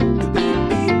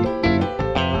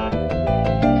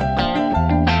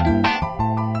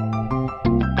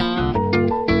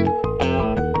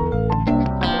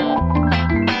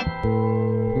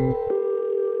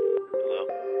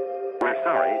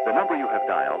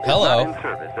Hello.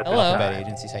 Hello. Alphabet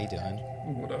Agencies, how you doing?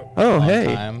 What up? Oh, Long hey.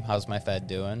 time. How's my Fed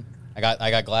doing? I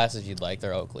got glasses you'd like.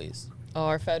 They're Oakleys. Oh,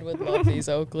 our Fed would love these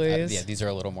Oakleys. Yeah, these are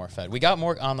a little more Fed. We got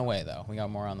more on the way, though. We have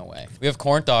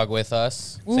Corntdawg with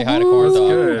us. Say hi to Corntdawg.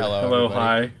 Good. Hello, Hello,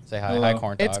 everybody. hi. Say hi. Hello. Hi,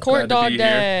 Corntdawg. It's Corntdawg be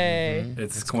Day. Mhm.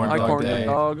 It's Hi, corntdawg day.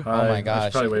 corntdawg. Hi. Oh my I gosh.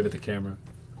 should probably wave at the camera.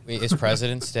 Wait, is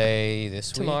President's Day this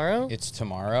week? Tomorrow? It's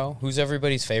tomorrow. Who's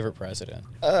everybody's favorite president?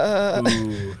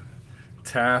 Ooh,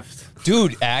 Taft.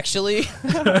 Dude, actually,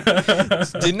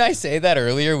 didn't I say that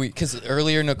earlier? Because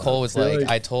earlier Nicole was Really? like,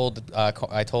 I told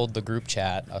the group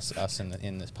chat, us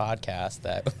in this podcast,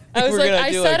 that I was we were like,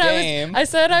 gonna do a game. I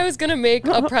said I was gonna make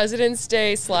a President's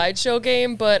Day slideshow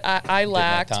game, but I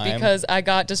lacked time. because I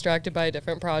got distracted by a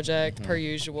different project per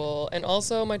usual, and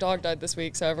also my dog died this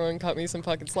week, so everyone cut me some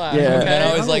fucking slack. Yeah. Okay? And then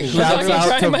I was like, I'm who's Shouts fucking out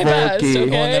trying to my best. Volky. Okay?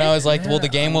 And then I was like, well, the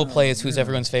game we'll play is who's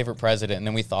everyone's favorite president. And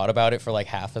then we thought about it for like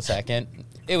half a second.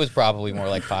 It was probably more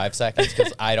like 5 seconds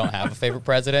because I don't have a favorite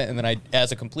president. And then I,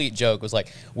 as a complete joke, was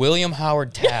like, William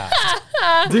Howard Taft.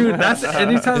 Dude, that's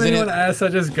anytime Isn't anyone it- asks, I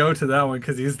just go to that one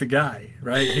because he's the guy,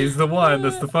 right? He's the one.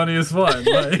 That's the funniest one.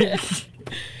 Like,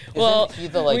 Well, Isn't he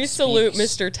the, like, we salute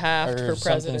speaks- Mr. Taft or for something,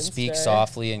 President's speak Day.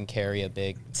 softly and carry a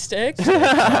big. Stick.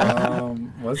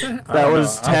 was it? That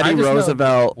was Teddy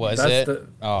Roosevelt. Was That's it? the-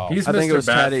 Oh, He's I think it Mr. was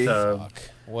Teddy. Bathtub. fuck.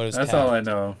 What is That's Taft? all I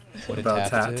know What did about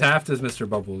Taft Taft. do? Taft is Mr.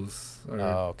 Bubbles. Or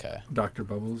Oh, okay. Dr.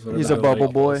 Bubbles. Whatever He's a that bubble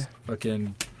was. boy.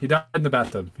 Fucking, he died in the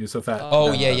bathtub. He was so fat.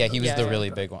 Oh, yeah, he was Yeah, the yeah. really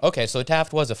big one. Okay, so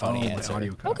Taft was a funny my answer.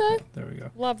 audio cut Okay. off. There we go.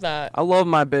 Love that. I love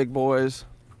my big boys.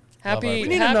 Happy We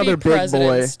need Happy another big boy.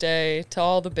 President's Day to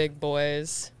all the big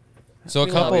boys. So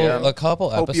We love you. a couple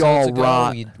Hope you all episodes ago,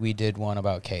 rot. we did one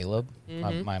about Caleb,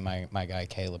 Mm-hmm. my guy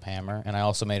Caleb Hammer, and I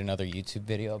also made another YouTube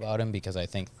video about him because I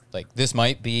think like this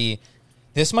might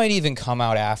even come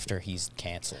out after he's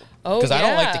canceled. Oh, Because I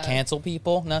don't like to yeah. cancel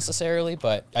people necessarily,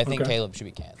 but I think Okay. Caleb should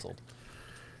be canceled.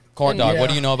 Corntdawg, what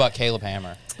do Yeah. you know about Caleb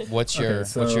Hammer? What's your Okay,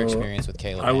 what's your so experience with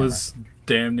Caleb I Hammer? was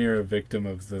damn near a victim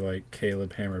of the like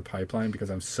Caleb Hammer pipeline because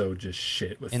I'm so just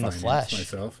shit with In the finance flesh.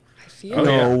 myself. I feel Oh,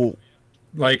 yeah. No.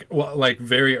 Like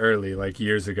very early, like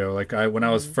years ago. Like when I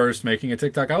was first making a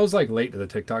TikTok, I was like late to the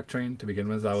TikTok train to begin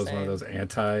with. I was one Same. of those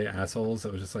anti assholes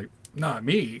that was just like, not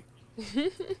me.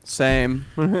 Same.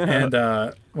 And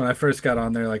when I first got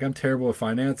on there, like I'm terrible with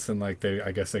finance, and like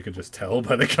I guess they could just tell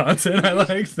by the content I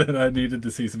liked that I needed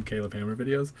to see some Caleb Hammer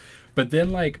videos. But then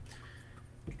like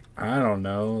I don't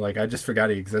know, like I just forgot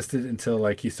he existed until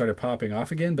like he started popping off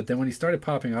again. But then when he started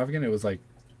popping off again, it was like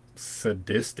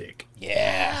sadistic. yeah.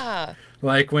 Yeah.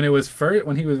 Like when it was first,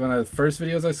 when one of the first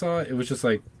videos I saw, it was just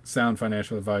like sound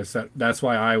financial advice. That's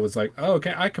why I was like, oh,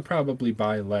 okay, I could probably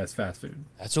buy less fast food.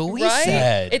 That's what we Right?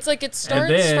 said. It's like it starts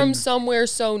then- from somewhere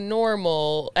so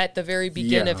normal at the very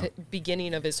Yeah.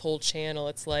 beginning of his whole channel.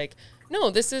 It's like, no,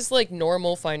 this is like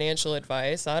normal financial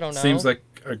advice. I don't know. Seems like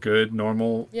a good,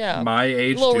 normal, Yeah. my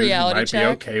age Little dude who reality might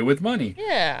check. be okay with money.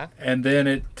 Yeah. And then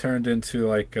it turned into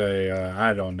like a,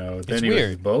 I don't know. Then It's he was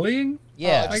weird. bullying.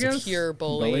 yeah. Oh, I just guess pure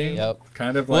bullying. Yep.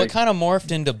 Kind of Well, like it kind of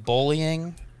morphed into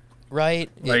bullying,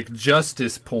 right? like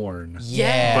justice porn.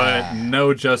 Yeah. But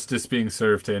no justice being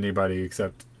served to anybody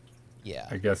except, Yeah.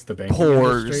 I guess, the banking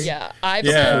Pores. industry. Yeah. I've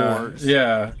Yeah. said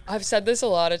Yeah. I've said this a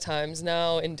lot of times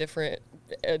now in different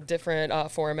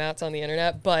formats on the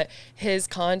internet, but his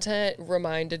content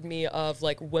reminded me of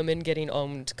like women getting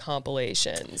owned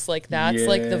compilations. Like that's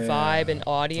like the Yeah. vibe and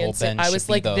audience. Ben I was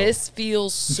like, Shapiro. this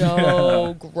feels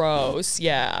so gross.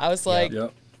 Yeah, I was like,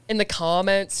 Yep. in the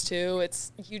comments too.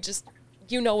 It's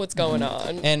you know what's going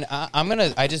on. And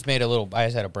I just had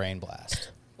a brain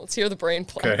blast. Let's hear the brain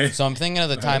play. Okay. So I'm thinking of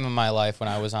the time of my life when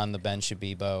I was on the Ben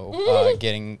Shabibo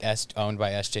getting owned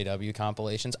by SJW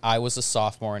compilations. I was a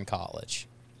sophomore in college,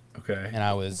 Okay. and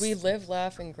I was We live,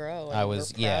 laugh, and grow. And I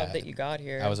was- we're proud yeah. that you got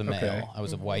here. I was a male. Okay. I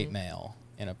was a white male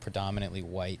in a predominantly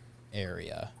white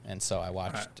area, and so I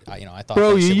watched. I thought.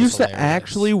 Bro, that you shit was used to hilarious.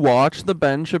 actually watch the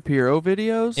Ben Shapiro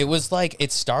videos? It was like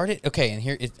it started. Okay, and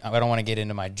here I don't want to get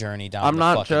into my journey down. I'm the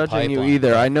not fucking judging you pipeline,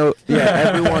 either. but I know, yeah,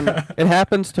 everyone, it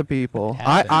happens to people.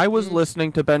 Happens. I was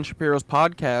listening to Ben Shapiro's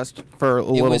podcast for a It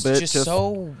little was bit. just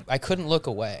so I couldn't look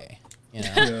away. You know.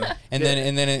 Yeah. And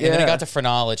then it Yeah. got to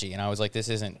phrenology, and I was like, this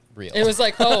isn't real. It was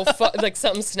like, oh, like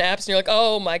something snaps, and you're like,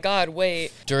 oh my god,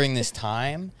 wait. During this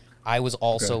time, I was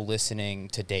also Okay. listening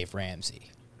to Dave Ramsey.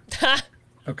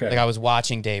 Okay. Like I was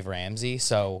watching Dave Ramsey,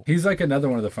 so He's like another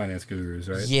one of the finance gurus,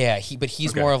 right? yeah, but he's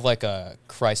Okay. more of like a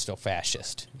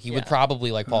Christo-fascist. He would Yeah.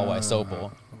 probably like Paul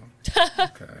Weissobel.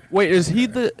 Okay. Wait, is he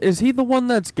the one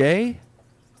that's gay?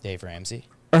 Dave Ramsey.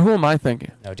 Or who am I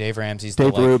thinking? No, Dave Ramsey's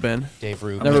Dave the, like, Rubin. Dave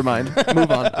Rubin. Never mind.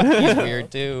 Move on. He's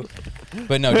weird too.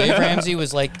 But no, Dave Ramsey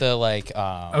was like the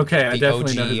Okay, I the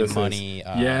definitely OG know who this money. is.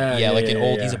 Like an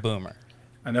old. yeah. He's a boomer.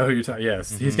 I know who you're talking.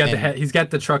 Yes, he's got he's got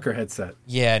the trucker headset.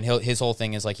 Yeah, and his whole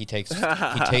thing is like he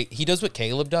does what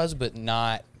Caleb does, but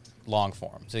not long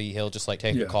form. So he'll just like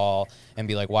take a call and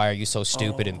be like, "Why are you so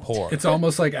stupid and poor?" It's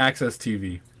almost like Access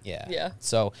TV. Yeah. Yeah.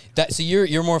 So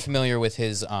you're more familiar with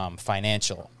his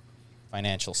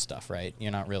financial stuff, right?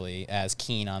 You're not really as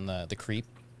keen on the creep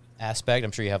aspect.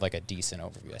 I'm sure you have like a decent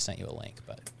overview. I sent you a link,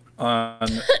 but On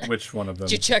which one of them?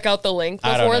 Did you check out the link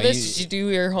I don't before know. this? Did you do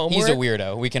your homework? he's a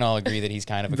weirdo. We can all agree that he's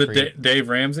kind of a The creep. Dave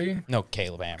Ramsey? No,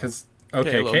 Caleb Hammer. Because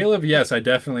Caleb. Caleb. Yes, I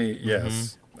definitely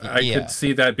yes. I Yeah. could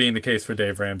see that being the case for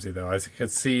Dave Ramsey, though. I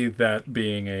could see that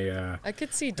being a I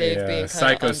could see Dave being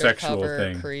kind of psychosexual undercover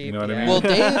thing. creep. You know what I mean? Well,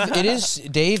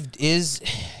 Dave is.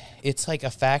 It's like a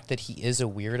fact that he is a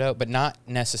weirdo, but not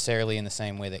necessarily in the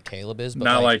same way that Caleb is. But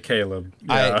not like Caleb.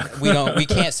 Yeah. We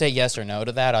can't say yes or no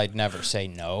to that. I'd never say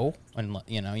no, and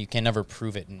you can never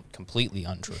prove it completely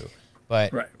untrue.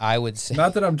 But Right. I would say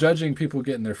Not that I'm judging people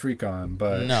getting their freak on,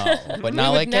 but no, but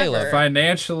not would like never. Caleb.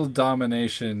 financial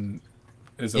domination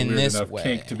is a In weird this enough way.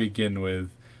 kink to begin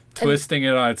with. Twisting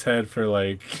it on its head for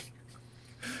like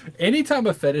anytime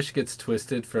a fetish gets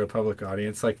twisted for a public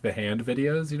audience, like the hand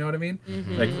videos, you know what I mean?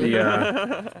 Like the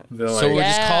So we're like,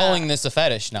 just Yeah. calling this a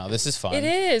fetish now. This is fun. It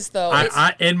is though.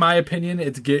 I in my opinion,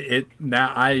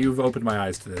 you've opened my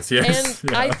eyes to this. Yes.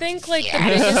 And Yeah. I think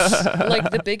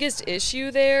the biggest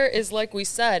issue there is, like we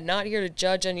said, not here to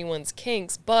judge anyone's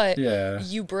kinks, but Yeah.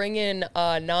 you bring in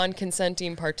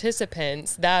non-consenting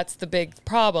participants. That's the big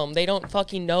problem. They don't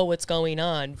fucking know what's going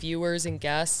on. Viewers and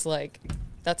guests, like,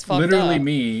 that's fucked literally up.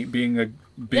 me being a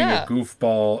Yeah.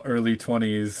 goofball, early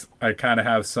 20s. I kind of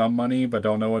have some money, but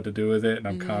don't know what to do with it, and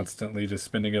I'm Mm-hmm. constantly just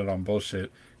spending it on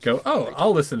bullshit.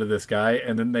 I'll listen to this guy,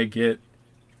 and then they get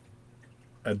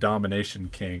a domination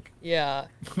kink. Yeah.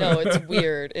 No, it's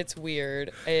weird. It's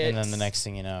weird. And then the next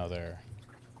thing you know, they're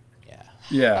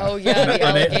Yeah. Oh, yeah, the then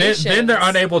they're allegations.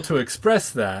 unable to express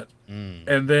that,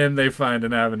 and then they find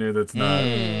an avenue that's not.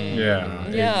 Yeah.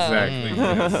 Yeah. Exactly.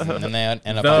 yes. and then they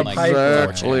end up The on like pipe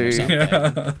 4chan or Exactly.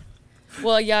 something.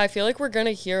 Well, yeah, I feel like we're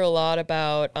gonna hear a lot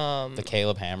about The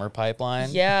Caleb Hammer pipeline.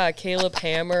 yeah, Caleb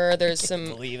Hammer. There's some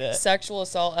believe it. sexual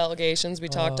assault allegations. We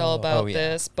talked all about Oh, yeah.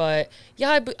 this, but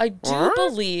yeah, I do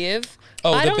believe.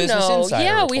 Oh, I the don't Business know. Insider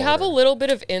Yeah, we have a reporter. little bit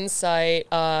of insight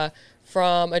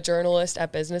from a journalist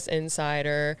at Business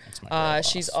Insider. my girl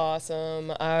She's boss.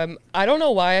 awesome. I don't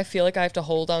know why I feel like I have to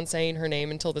hold on saying her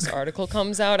name until this article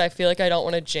comes out. I feel like I don't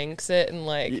want to jinx it and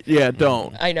like. Yeah,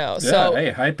 don't. I know. Yeah. So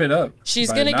Hey, hype it up. she's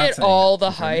by gonna not get saying all it.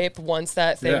 the hype once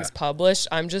that thing's Yeah. published.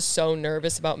 I'm just so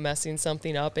nervous about messing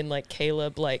something up and like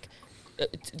Caleb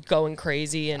going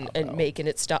crazy and making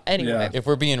it stop. Anyway, Yeah. If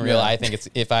we're being real, Yeah. I think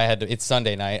it's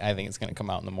Sunday night. I think it's going to come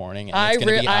out in the morning. And I it's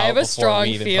gonna be have out a before strong we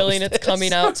even feeling post it's this.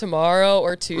 coming out tomorrow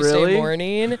or Tuesday Really?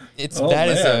 morning. That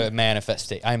is a man.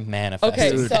 manifestation. I'm manifesting.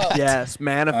 Okay, Dude, so yes,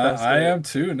 manifest. I it. am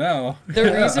too now. the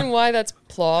reason why that's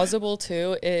plausible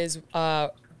too is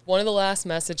one of the last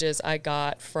messages I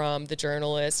got from the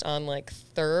journalist on like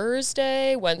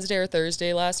Wednesday or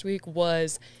Thursday last week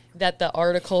was that the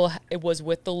article it was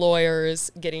with the lawyers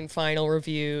getting final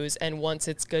reviews, and once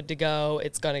it's good to go,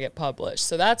 it's going to get published.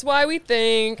 So that's why we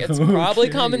think it's probably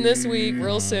coming this week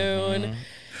real soon.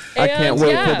 I can't And,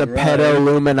 wait yeah, for the pedo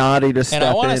Illuminati to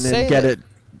step wanna in say and get that- it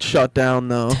shut down,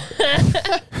 though.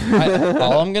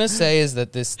 All I'm going to say is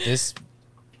that this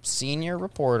senior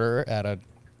reporter at a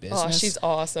business Oh, she's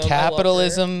awesome. I love her.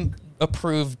 capitalism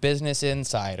approved Business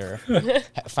Insider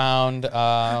found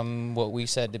what we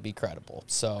said to be credible.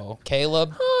 So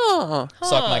Caleb,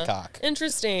 suck my cock.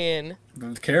 Interesting.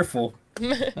 Careful.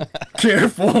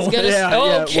 Careful. Gonna Yeah,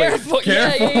 yeah, wait. careful.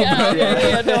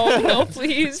 Yeah. No,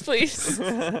 please.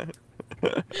 Someday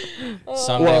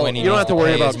Well, when he you don't needs have to to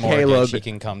worry pay about his mortgage, Caleb. he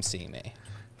can come see me.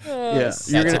 Yeah, a you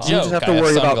just joke. have I to have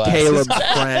worry about sunglasses.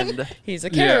 Caleb's friend. He's a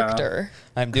Yeah. character.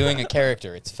 I'm doing a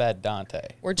character. It's Fed Dante.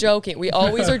 We're joking. We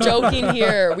always are joking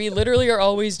here. We literally are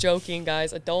always joking,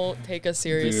 guys. Don't take us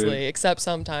seriously, Dude. except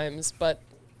sometimes. But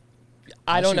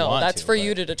I Unless don't you know. want That's to, for but-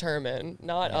 you to determine,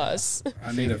 not us.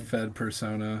 I need a Fed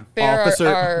persona. Fair,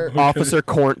 Officer, Officer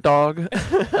corntdawg.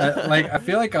 I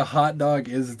feel like a hot dog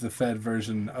is the Fed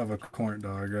version of a corn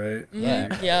dog, right?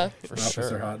 Yeah, yeah. for Officer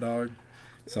sure. Hot Dog.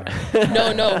 Sorry.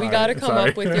 No, we got to Sorry. come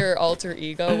up with your alter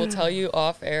ego. We'll tell you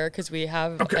off air because we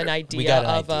have an idea got an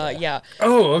of idea. yeah.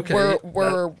 Oh, okay.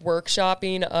 We're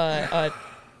workshopping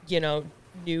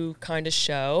new kind of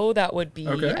show that would be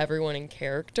Okay. everyone in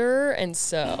character, and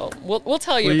so we'll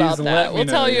tell you Please about let that. me We'll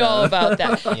tell know, you all yeah. about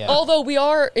that. Yeah. Although we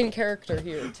are in character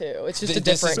here too. It's just a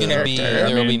This is different gonna character. be, I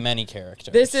there will be mean- many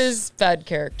characters. This is fed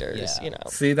characters, Yeah. you know.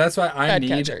 See, that's why Bad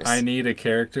catchers. I need a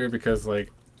character because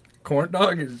like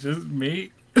corntdawg is just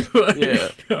me. Like, Yeah.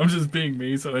 I'm just being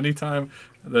me. So anytime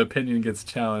the opinion gets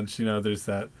challenged, you know, there's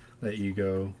that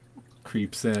ego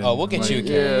creeps in. Oh, we'll get you a Like,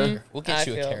 character. We'll I get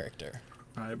you a feel- character.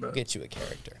 I bet. We'll get you a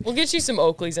character. We'll get you some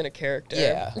Oakleys and a character.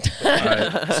 Yeah.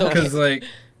 So because like,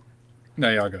 no,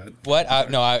 y'all go ahead. What?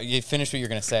 No, you finished what you were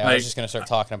gonna say. I Like, was just gonna start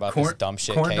talking about this dumb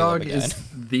shit. Caleb corntdawg again. is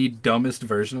the dumbest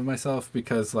version of myself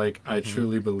because like I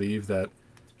truly believe that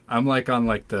I'm like on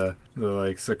like the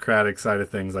like Socratic side of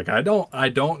things. Like I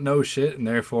don't know shit, and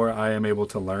therefore I am able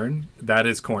to learn. That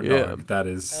is corntdawg. Yeah. That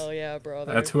is Hell yeah,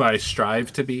 brother. that's who I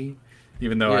strive to be,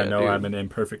 even though I Yeah, know dude. I'm an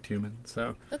imperfect human.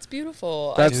 So That's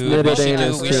beautiful. That's Dude, knitted we should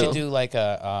anus, do, we too. should do like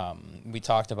a we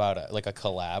talked about like a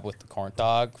collab with the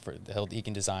corntdawg for he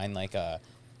can design like a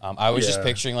I was just Yeah.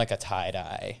 picturing like a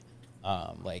tie-dye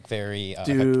like very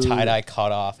Dude. tie-dye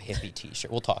cut off hippie t-shirt.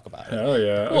 We'll talk about it. hell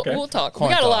yeah. Okay. We'll talk. We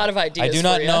got a Corntdawg. lot of ideas. I do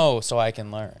not for ya. know, so I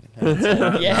can learn. It's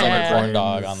like Yeah. a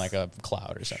corntdawg on like a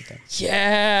cloud or something.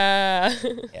 Yeah.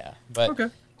 Yeah, but Okay.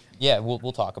 yeah,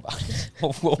 we'll talk about it.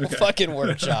 We'll fucking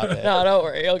workshop it. No, don't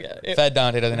worry. You'll get it. Fed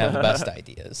Dante doesn't have the best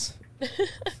ideas.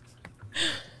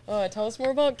 Tell us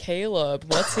more about Caleb.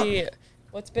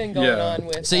 What's been going Yeah. on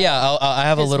with? So yeah, I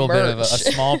have a his little bit of a merch.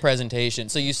 small presentation.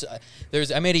 So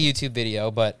I made a YouTube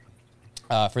video, but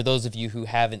for those of you who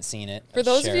haven't seen it, For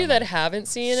those of share you my- that haven't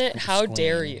seen it, how screen.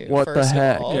 dare you? What the first of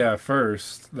heck? all. Yeah.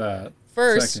 First that.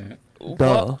 First. Second.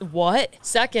 Duh. What?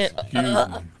 Second. Excuse me. And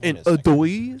What is it?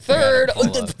 Adoy? Third. I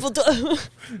gotta pull You're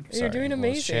Sorry, doing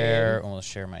amazing. We'll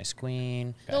share my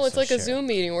screen. No, it's like a Zoom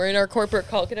meeting. We're in our corporate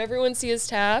call. Can everyone see his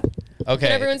tab? Okay.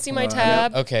 Can everyone see my Yep.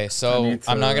 tab? Okay, I so need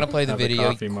I'm not to gonna play the have a video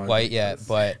coffee mug quite yet,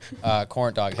 because- but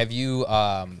corntdawg, have you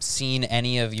seen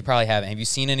any of? You probably haven't. Have you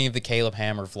seen any of the Caleb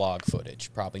Hammer vlog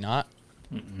footage? Probably not.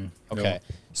 Okay, Nope.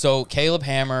 so Caleb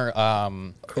Hammer,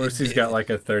 Of course, he's got like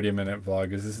a 30-minute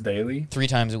vlog. Is this daily? 3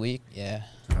 times a week. Yeah.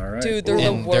 All right. Dude, they're cool.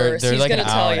 the And they're- worst. they're He's like gonna an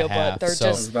tell hour and you, a half, but they're so- I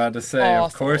was just about to say,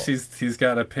 of course, awful. he's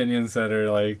got opinions that are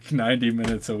like 90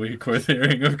 minutes a week worth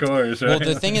hearing, of course, right? Well,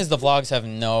 the thing is, the vlogs have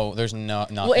there's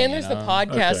nothing. well, and you there's the know?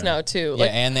 podcast Okay. now too. Yeah,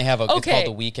 Like, and they have it's okay, called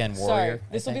the Weekend Warrior. Sorry,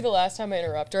 this will be the last time I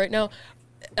interrupt right now.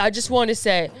 I just want to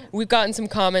say we've gotten some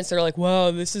comments that are like, "Wow,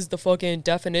 this is the fucking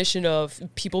definition of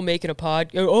people making a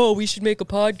Oh, we should make a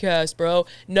podcast, bro."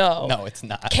 No, No, it's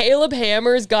not. Caleb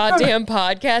Hammer's goddamn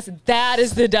podcast. That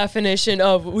is the definition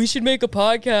of we should make a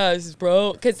podcast,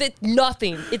 bro. Because it's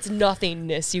nothing. It's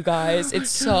nothingness, you guys.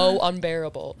 It's so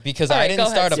unbearable. Because All I right, didn't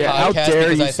go start a ahead. Yeah, how podcast dare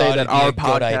because you I say thought that it'd be our a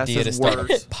good podcast idea to is start a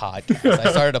worse? podcast.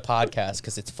 I started a podcast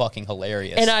because it's fucking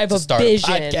hilarious. And I have to a start vision,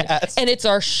 podcast. and it's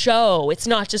our show. It's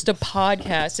not just a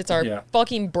podcast. It's our Yeah.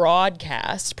 fucking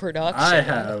broadcast production. I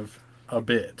have a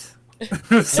bit,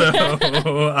 so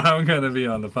I'm gonna be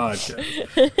on the podcast.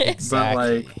 Exactly. But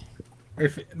like,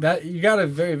 if that you got a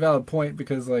very valid point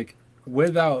because like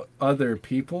without other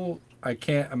people, I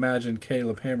can't imagine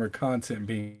Caleb Hammer content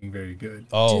being very good.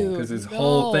 oh, Dude. Because his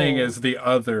whole thing No. is the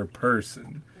other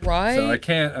person. right. So I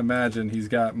can't imagine he's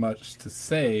got much to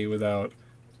say without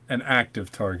an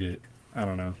active target. I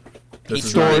don't know. He This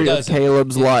is truly not- Story of doesn't.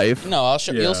 Caleb's life. no, I'll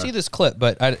show. Yeah. You'll see this clip,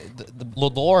 but the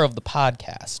lore of the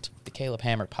podcast, the Caleb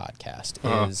Hammer podcast,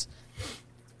 Uh-huh. is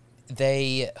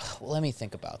let me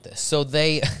think about this. So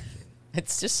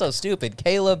it's just so stupid.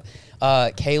 Caleb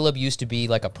used to be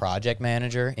like a project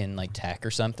manager in like tech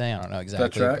or something. I don't know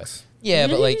exactly. That tracks. Yeah,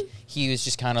 but like he was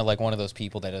just kind of like one of those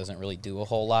people that doesn't really do a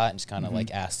whole lot and just kind of Mm-hmm.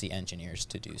 like asks the engineers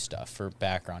to do stuff. For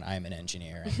background, I'm an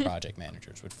engineer and project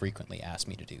managers would frequently ask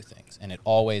me to do things, and it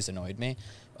always annoyed me.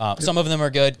 Some of them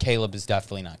are good. Caleb is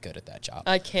definitely not good at that job.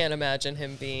 I can't imagine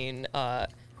him being a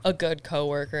good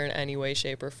coworker in any way,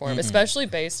 shape, or form, especially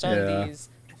based on Yeah. these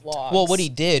vlogs. Well, what he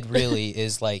did really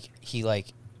is like he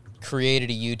like created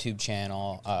a YouTube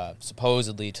channel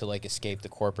supposedly to like escape the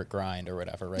corporate grind or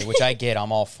whatever, right? Which I get.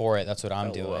 I'm all for it. That's what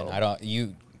I'm doing.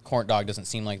 Corntdawg doesn't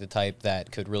seem like the type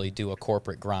that could really do a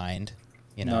corporate grind.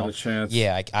 You know, Not a chance.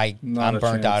 Yeah, Not I'm a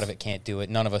burnt out chance. of it. Can't do it.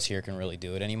 None of us here can really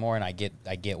do it anymore, and I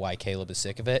get why Caleb is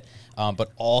sick of it.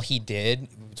 But all he did,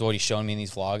 what he's shown me in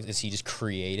these vlogs, is he just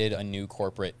created a new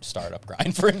corporate startup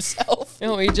grind for himself.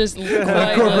 No, he just quite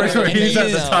Corporation, literally he's at the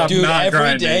hates top. Dude, not every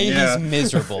grinding, day yeah. he's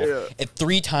miserable. At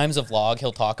 3 times a vlog,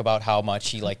 he'll talk about how much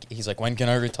he's like, when can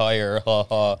I retire? Ha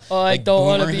ha. I don't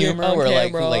wanna boomer be humor, on where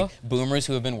camera. like boomers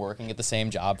who have been working at the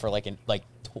same job for like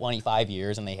 25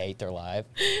 years and they hate their life.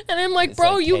 And I'm like, It's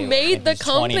bro, like you Caleb, made and the he's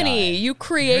company. 29. You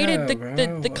created Yeah, the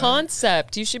bro, what?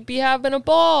 concept. You should be having a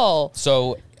ball.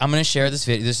 So I'm gonna share this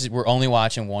video. We're only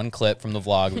watching one clip from the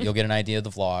vlog. You'll get an idea of the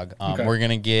vlog. Okay. We're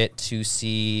gonna get to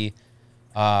see.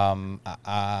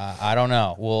 I don't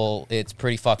know. Well, it's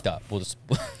pretty fucked up. We'll just.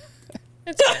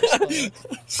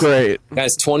 It's Great.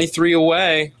 Guys, 23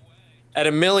 away at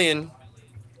 1 million.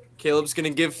 Caleb's gonna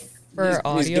give. For he's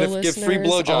audio gonna give listeners, free all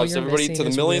blowjobs you're to everybody missing to the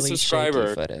is million really subscriber.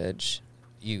 shaky footage.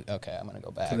 Okay, I'm gonna go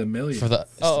back To the million. for the.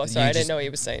 Oh, you sorry, I didn't just- know he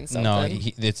was saying something. No,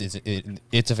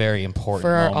 it's a very important. For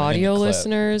our moment in the audio clip.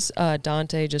 listeners,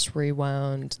 Dante just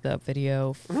rewound the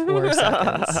video 4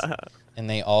 seconds. And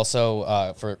they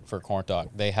also for corntdawg,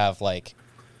 they have like,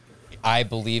 I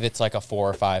believe it's like a $4,000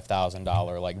 or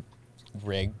 $5,000 like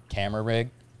camera rig,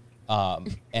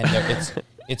 and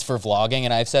it's for vlogging.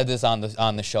 And I've said this on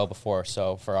the show before,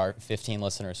 so for our 15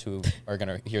 listeners who are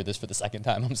gonna hear this for the second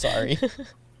time, I'm sorry.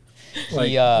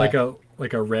 like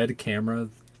a red camera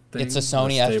thing. It's a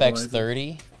Sony the stabilizer?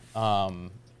 FX30,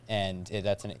 and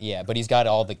but he's got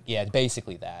all the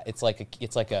basically that. It's like a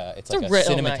a real nice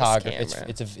cinematographer. camera.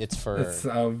 It's for It's,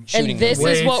 shooting. And this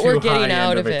movies. is way what we're too getting high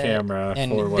out end of a it. camera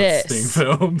And for what's this. being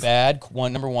filmed.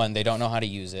 Number one, they don't know how to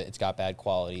use it. It's got bad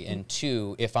quality. And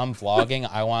 2, if I'm vlogging,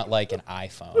 I want like an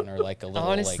iPhone or like a little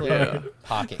Honestly. like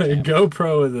pocket A camera.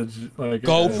 GoPro is like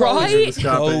GoPro? Right?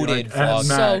 Goated vlog.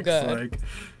 So good. Like,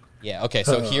 Yeah. Okay.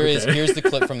 So here's the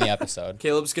clip from the episode.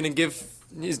 Caleb's gonna give.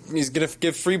 He's gonna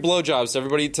give free blowjobs to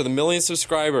everybody to the million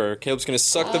subscriber. Caleb's gonna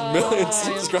suck the million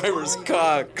subscribers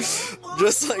cock,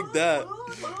 just like that.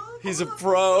 He's a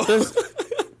pro.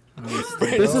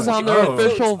 This is on their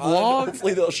official vlog.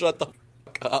 Hopefully they'll shut the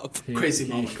fuck up. Crazy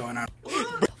moment going on.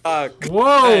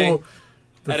 whoa! Hey.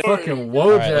 The At- fucking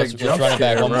All right, Wojak let's jump run it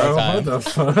back scare, one more bro. time. What the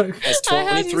fuck? That's I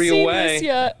hadn't 23 seen away this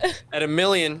yet. at 1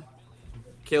 million.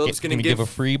 Caleb's gonna give a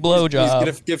free He's blowjob.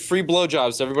 gonna give free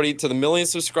blowjobs to everybody to the million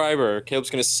subscriber. Caleb's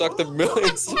gonna suck the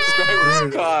million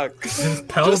subscribers cock. His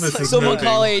pelvis Just like is someone moving.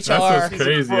 call That's HR. what's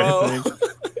crazy, Bro. I think.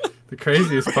 The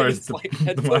craziest part is It's the, like why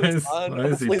headphones is on. why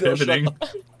is he Hopefully they'll shut pivoting? the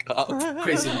fuck up.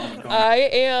 Crazy moment going on. I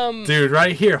am. Dude,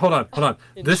 right here. Hold on.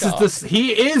 In This shock. is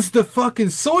he is the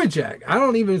fucking soy jack. I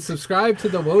don't even subscribe to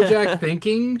the Wojak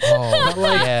thinking. Oh,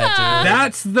 like, yeah, dude.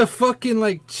 That's the fucking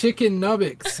like chicken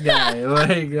nubbix guy.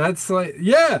 Like that's like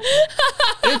yeah.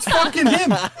 It's fucking him.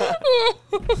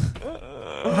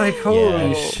 Like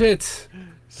holy Yeah. shit.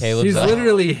 Caleb's He's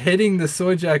literally hitting the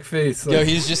soy jack face. Like, Yo,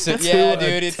 he's just to yeah, a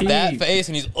dude. It's T. that face,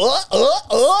 and he's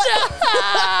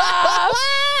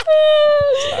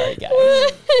Sorry, guys.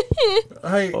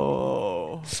 like,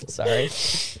 Oh. Sorry.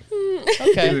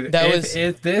 Okay, dude, that if, was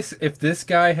if this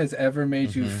guy has ever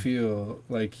made you feel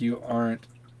like you aren't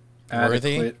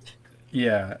Worthy? adequate,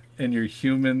 yeah, in your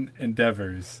human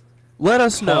endeavors, Let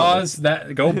us know. pause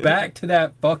that. Go back to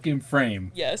that fucking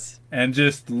frame Yes. and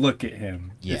just look at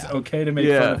him. It's Yeah. okay to make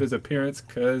Yeah. fun of his appearance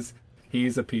because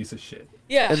he's a piece of shit.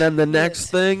 Yeah. And then the it next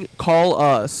is. thing, call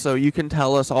us so you can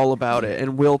tell us all about it,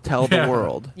 and we'll tell Yeah. the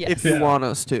world Yes. if you Yeah. want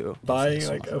us to. Buying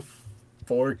like a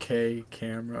 4K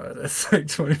camera that's like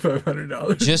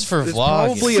 $2,500. just for It's vlogs.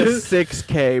 probably a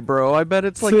 6K, bro. I bet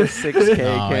it's like a 6K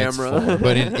No, it's camera. 4,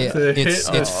 but To it's hit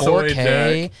a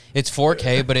 4K. soy It's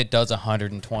 4K, but it does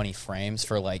 120 frames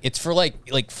for like it's for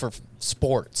like for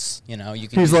sports. You know, you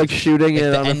can. He's use like it. shooting Like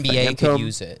it the on a NBA could Phantom.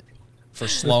 use it for The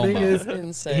slow thing mo. is,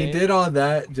 Insane. he did all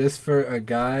that just for a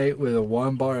guy with a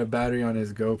 1 bar of battery on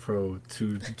his GoPro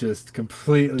to just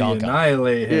completely Dunk him.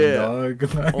 annihilate him, Yeah.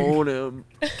 dog. Like, Own him.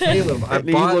 Caleb, I And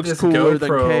he bought looks this cooler than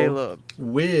GoPro Caleb.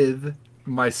 with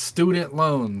my student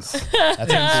loans. That's a good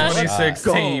shot.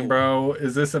 2016, Go. bro.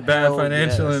 Is this a bad Hell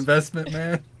financial yes. investment,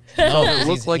 man? No, It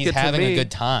looks he's, like he's it to having a me. good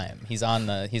time. He's on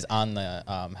the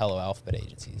Hello Alphabet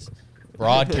agencies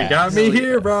broadcast. You got me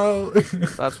here, bro.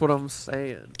 That's what I'm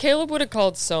saying. Caleb would have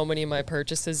called so many of my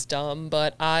purchases dumb,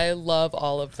 but I love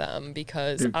all of them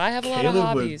because Dude, I have a lot of Caleb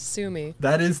would- hobbies. Sue me.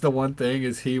 That is the one thing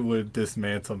is he would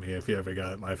dismantle me if he ever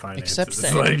got my finances. Except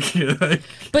saying. like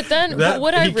But then, that,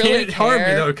 would I he really can't harm me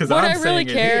care? though because Would I'm I really saying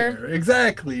it care? here.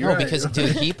 Exactly. No, right. because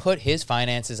dude, he put his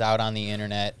finances out on the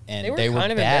internet, and They were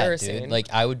kind of bad, embarrassing. dude. Like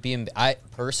I would be, I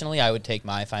personally, I would take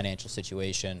my financial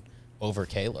situation over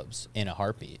Caleb's in a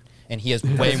heartbeat, and he has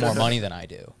way more money than I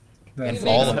do. That's It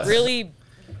all makes of us. really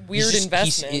weird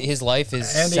investment. His life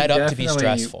is And he set up to be definitely-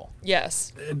 stressful.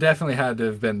 Yes. It definitely had to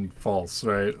have been false,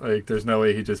 right? Like, there's no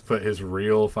way he just put his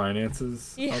real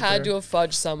finances. He out had there. to have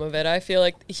fudged some of it. I feel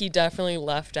like he definitely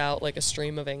left out like a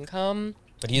stream of income.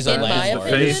 But he's a In my landlord.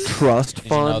 opinion- Face. Trust Did you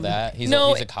fund. know that? He's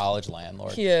No, a college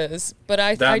landlord. He is, but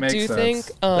I That makes do sense.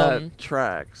 think That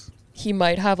tracks. he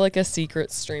might have like a secret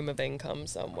stream of income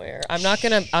somewhere. I'm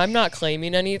not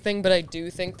claiming anything, but I do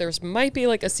think there's might be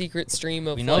like a secret stream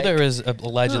of We know like, there is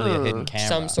allegedly a hidden camera.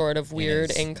 some sort of in weird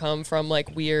his- income from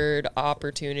like weird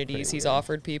opportunities he's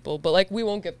offered people. But like we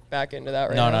won't get back into that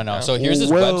right now. No. So here's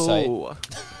his website. Whoa.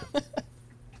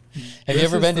 Have you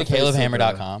ever is been the to face of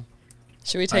calebhammer.com?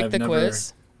 Should we take I've the never-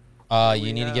 quiz?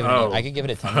 You need to give it. Oh, I could give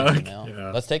it a 10 fuck, email.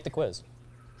 yeah. Let's take the quiz.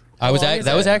 How long is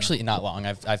That was it? actually not long.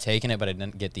 I've taken it, but I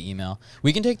didn't get the email.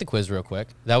 We can take the quiz real quick.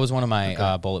 That was one of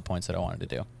my bullet points that I wanted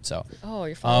to do. So, Oh,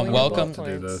 you're following welcome- your bullet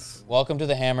To do points. this. welcome to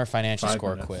the Hammer Financial 5 Score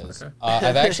minutes, quiz. okay.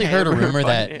 I've actually heard a Hammer rumor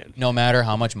that Financial. no matter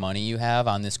how much money you have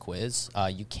on this quiz,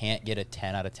 you can't get a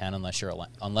 10 out of 10 unless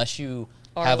you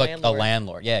Are have a a landlord.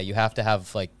 landlord. Yeah, you have to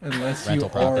have like Unless you rental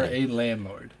are property. a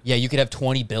landlord. Yeah, you could have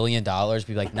 $20 billion,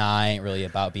 be like, nah, I ain't really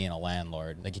about being a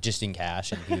landlord. Like, just in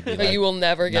cash, and he would be But like, you will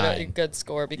never get a 9. good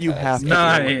score because You have to be a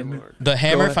 9. landlord. The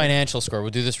Hammer ahead. Financial Score. We'll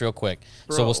do this real quick.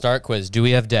 So Bro. we'll start quiz. Do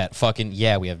we have debt? Fucking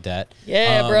yeah, we have debt.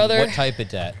 Yeah, brother. What type of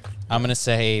debt? I'm gonna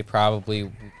say probably.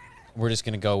 We're just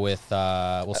gonna go with.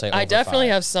 We'll say. I over definitely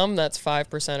 5. have some that's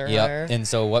 5% or Yep. higher. And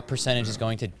so, what percentage is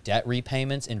going to debt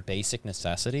repayments and basic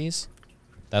necessities?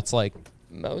 That's like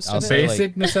Most I'll of it. say,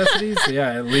 Basic necessities?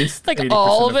 Yeah, at least Like 80%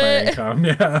 all of my it? income.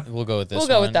 Yeah. we'll go with this. We'll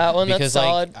go with one. that one. That's Because,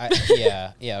 solid.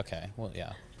 yeah. Okay. Well,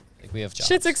 yeah. Like we have jobs.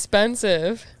 Shit's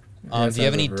expensive. Yes, do you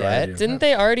have I any a variety debt? of Didn't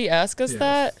they already ask us Yes.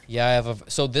 that? Yeah, I have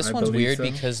a. So this I one's believe weird so.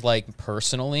 because, like,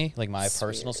 personally, like my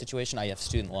personal situation, I have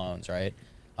student loans, right?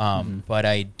 But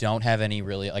I don't have any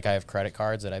really. Like, I have credit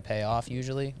cards that I pay off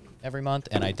usually every month,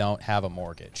 and I don't have a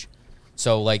mortgage.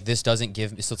 So, like, this doesn't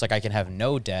give me. So it's like I can have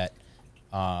no debt,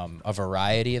 a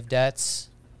variety of debts,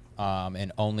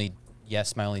 and only.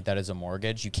 Yes, my only debt is a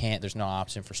mortgage. You can't. There's no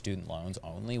option for student loans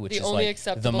only, which The is only like the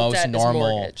acceptable most debt is normal.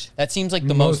 mortgage. That seems like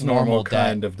the most normal debt.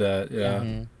 kind of debt.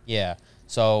 Yeah. Yeah.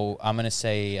 So I'm gonna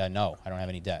say no. I don't have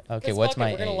any debt. Okay. Let's What's fuck it,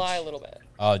 my We're gonna lie a age? little bit.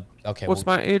 Okay. What's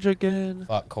my age again?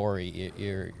 Fuck, Corey.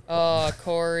 You're.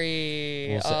 Corey.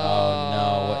 We'll say,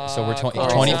 oh no. So we're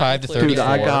Corey's 25 to not included. 34. Dude,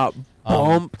 I got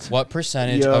bumped. What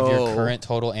percentage of your Yo. current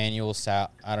total annual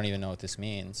I don't even know what this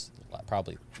means.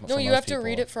 Probably. No, for you most have to people.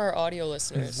 read it for our audio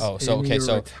listeners. Oh, so In okay. your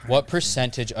So, retirement what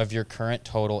percentage of your current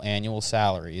total annual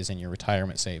salary is in your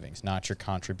retirement savings? Not your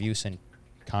contribution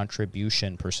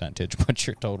percentage, but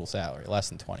your total salary. Less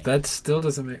than 20. That still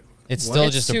doesn't make. It's What? still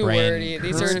It's just too a brain. wordy.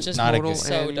 These are Current just not a total good.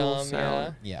 so annual dumb.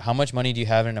 salary. Yeah. How much money do you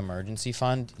have in an emergency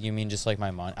fund? You mean just like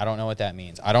my month? I don't know what that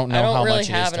means. I don't know I don't how really much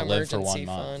it is have to an live for emergency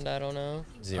 1 month. fund. I don't know.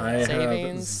 Zero. I have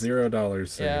Savings. $0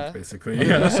 saved, Yeah. basically.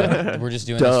 Yeah. So we're just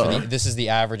doing this for Duh. this is the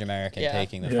average American Yeah.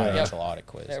 taking the Yeah. financial audit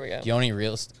quiz. There we go. Do you own any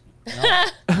real estate? No,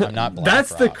 I'm not BlackRock.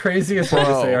 That's the craziest way to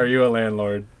Bro. say, "Are you a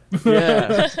landlord?"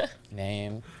 Yeah.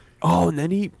 name. Oh, and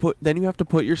then you have to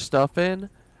put your stuff in.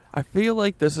 I feel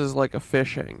like this is like a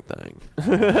phishing thing.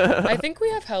 I think we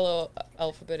have hello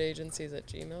alphabet agencies at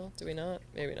Gmail. Do we not?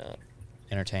 Maybe not.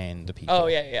 Entertain the people. Oh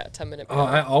yeah. 10-minute. Oh,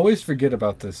 I always forget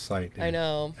about this site. Dude. I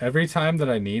know. Every time that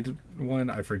I need one,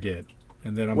 I forget,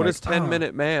 and then I'm What like, is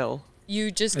 10-minute mail?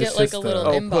 You just It's get like just a a- little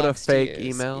Oh, inbox put a to fake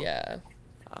use. email? Yeah.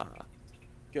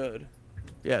 Good.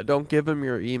 Yeah, don't give him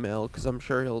your email because I'm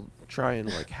sure he'll try and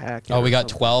like hack it. Oh, or we got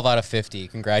something. 12 out of 50.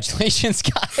 Congratulations,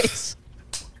 guys.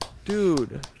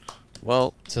 Dude.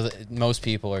 Well, So most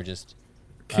people are just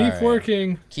Keep Alright.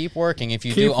 working. keep working. If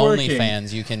you Keep do working.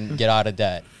 OnlyFans, you can get out of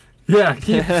debt. Yeah.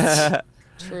 Keep.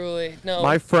 Truly. No.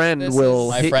 my friend this will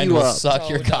My hit friend you will up. suck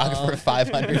your So cock dumb. for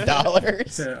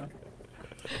 $500. Yeah.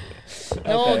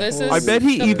 No, Okay. this is. I bet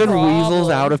he the even weasels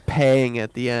problem. out of paying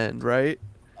at the end, right?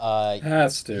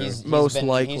 Has to. He's Most been,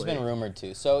 likely. He's been rumored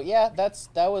to. So yeah,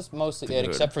 that was mostly it,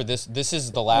 Dude. except for this. This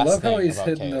is the I last love thing how he's about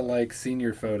hitting the Caleb.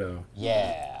 senior photo.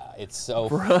 Yeah, it's so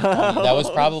funny. That was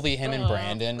probably him and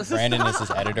Brandon. Brandon is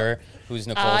his editor, who's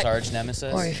Nicole's arch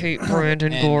nemesis. I hate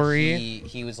Brandon And Gorey.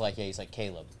 he was like, yeah, he's like,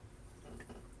 Caleb,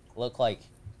 look like,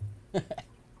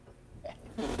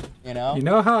 you know? You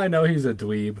know how I know he's a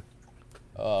dweeb?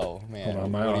 Oh man. Hold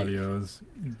on, my What do you- audio is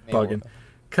Man, bugging.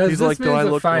 Because He's this like, "Do I man's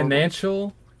a look normal?"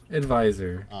 financial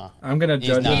advisor. Uh, I'm gonna he's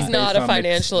judge not. him He's based not a on the-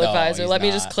 financial No, advisor. he's Let me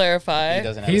just not. clarify. He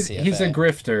doesn't have He's a a CFA.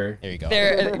 grifter. There you go.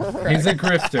 There, He's a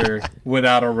grifter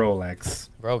without a Rolex.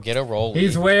 Bro, get a roll.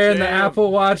 He's wearing the Damn.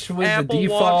 Apple Watch with Apple the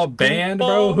default Watch band,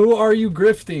 default. bro. Who are you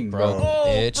grifting, Bro, bro?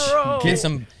 bitch. bro. Get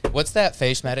some. What's that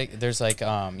face medic? There's like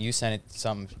you sent it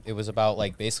some. It was about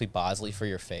like basically Bosley for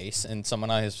your face, and someone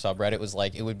on his subreddit was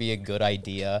like, it would be a good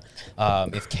idea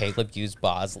if Caleb used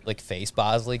face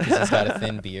Bosley because he's got a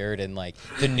thin beard, and like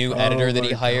the new editor that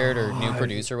he my hired or new God.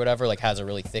 producer or whatever like has a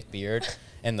really thick beard,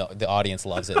 and the audience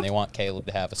loves it, and they want Caleb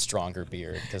to have a stronger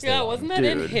beard because Yeah, wasn't that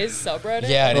in Dude. his subreddit?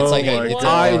 Yeah, and it's Oh like my it's God.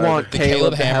 I want the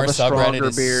Caleb to Hammer have a subreddit stronger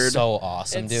is beard. so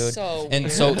awesome, It's dude. so and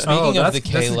weird. so speaking of that's- the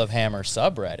that's- Caleb Hammer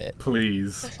subreddit,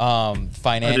 Please.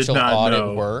 financial not audit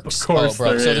know. works. Of course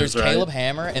bro. there So is, there's right? Caleb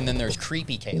Hammer, and then there's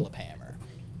Creepy Caleb Hammer.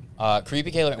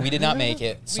 Creepy Caleb. We did not make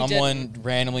it. Someone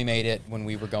randomly made it when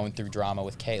we were going through drama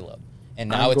with Caleb, and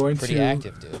now I'm it's going pretty to-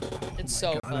 active, dude. It's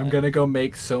so And fun. I'm gonna go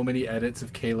make so many edits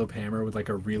of Caleb Hammer with like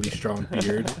a really strong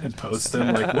beard and post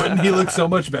them. Like, wouldn't he look so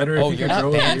much better if Oh, he you're could not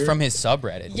grow a banned beard? from his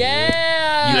subreddit. Dude.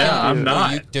 Yeah. Yeah, I'm Dude,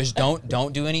 not. Just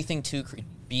don't do anything too.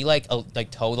 Be like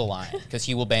toe the line because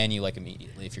he will ban you like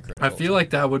immediately if you're critical. I feel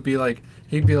like that would be like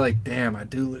he'd be like, "Damn, I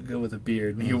do look good with a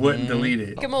beard," and he wouldn't delete it.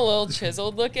 Make him a little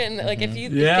chiseled looking. Like if he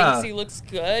Yeah. thinks he looks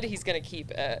good, he's gonna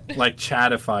keep it. Like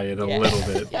chatify it a Yeah.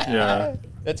 little bit. Yeah.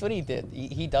 That's what he did.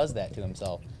 He does that to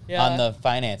himself Yeah. on the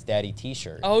Finance Daddy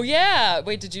T-shirt. Oh yeah.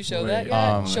 Wait, did you show that Wait,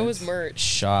 yet? Show his merch.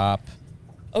 Shop.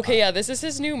 Okay, yeah, this is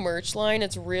his new merch line.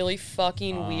 It's really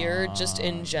fucking weird, just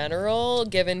in general,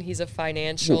 given he's a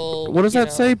financial. What does you that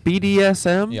know- say?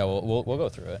 BDSM? Yeah, we'll go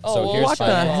through it. Oh, so well, here's what the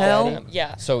Finance hell? Daddy.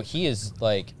 Yeah, So he is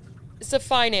like, it's a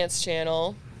finance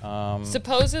channel.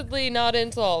 Supposedly not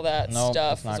into all that no,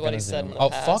 stuff, it's not is what gonna he said in zoom. the Oh,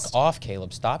 past. fuck off,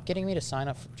 Caleb! Stop getting me to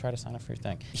try to sign up for your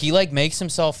thing. He like makes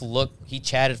himself look. He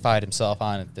chattified himself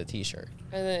on the T-shirt.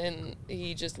 And then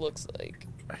he just looks like.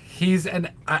 He's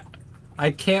I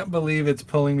can't believe it's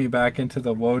pulling me back into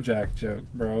the Wojak joke,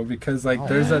 bro. Because like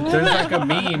there's like a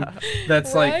meme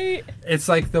that's Right? like it's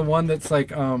like the one that's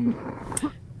like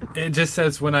it just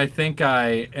says when I think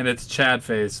I and it's Chad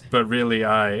face, but really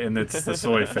I and it's the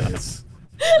soy face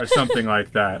or something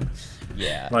like that.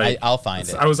 Yeah, Like, I'll find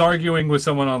it. I was arguing with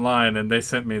someone online and they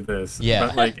sent me this. Yeah.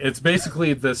 But like it's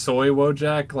basically the soy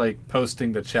Wojak like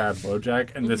posting the Chad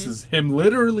Wojak and this is him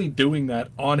literally doing that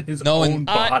on his No, own and-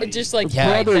 body. Just like Yeah.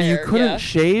 right Brother, you there, couldn't yeah.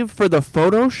 shave for the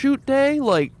photo shoot day?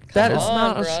 Like, that is on,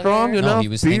 not a brother. strong No, enough he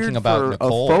was beard thinking about for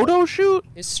Nicole. a photo shoot?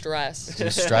 He's stressed, He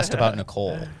was stressed about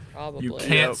Nicole. probably. You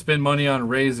can't Yep. spend money on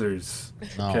razors.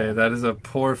 No. Okay, that is a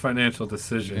poor financial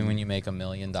decision. Even when you make $1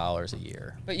 million a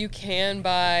year, But you can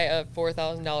buy a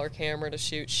 $4,000 camera to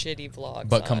shoot shitty vlogs.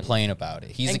 but on. complain about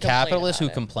it. He's And a complain capitalist who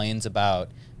about it. complains about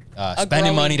A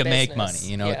spending money to growing make money. business.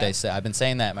 You know what Yeah. they say? I've been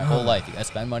saying that my whole life. You gotta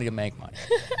spend money to make money.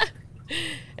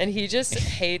 And he just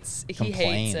hates. He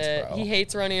Complains, hates it. bro. He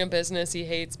hates running a business. He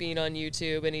hates being on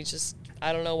YouTube, and he just.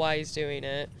 I don't know why he's doing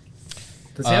it.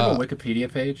 Does he have Uh, a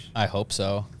Wikipedia page? I hope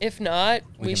so. If not,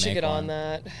 We we can should make get on one.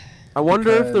 that. I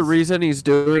wonder if the Because- reason he's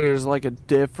doing it is like a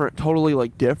totally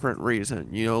like different reason.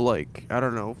 You know, like, I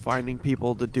don't know, finding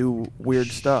people to do weird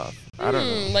stuff. I don't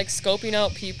know. Like scoping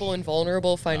out people in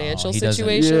vulnerable financial he doesn't-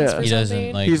 situations Yeah. or He something.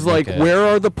 doesn't like. He's make like, a- where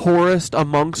are the poorest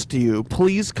amongst you?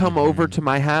 Please come over to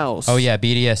my house. Oh yeah,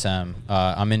 BDSM.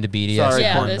 I'm into BDSM. Sorry,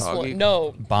 Yeah, corn this doggy. one.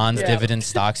 No. Bonds, Yeah. dividends,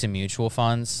 stocks, and mutual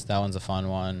funds. That one's a fun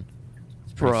one.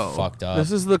 It's pretty Bro, fucked up.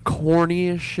 this is the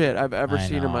corniest shit I've ever I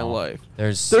seen in my know. life.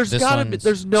 There's There's this gotta be- one's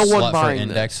there's no one slut for buying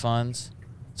index this. funds.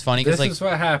 It's funny This because like is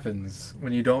what happens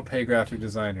when you don't pay graphic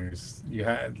designers.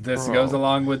 This Bro. goes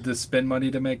along with the spend money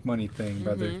to make money thing,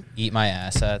 brother. eat my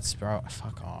assets, bro.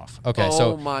 Fuck off. Okay, Oh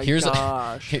so my here's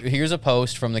gosh. here's a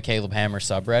post from the Caleb Hammer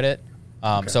subreddit.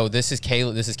 Okay. So this is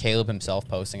Caleb himself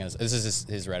posting. This is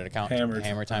his Reddit account.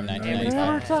 Hammer Time Time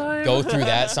 1995. Go through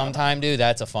that sometime, dude.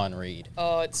 That's a fun read.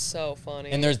 Oh, it's so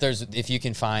funny. And there's if you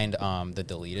can find the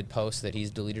deleted posts that he's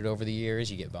deleted over the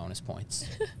years, you get bonus points.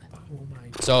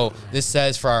 So this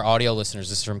says for our audio listeners,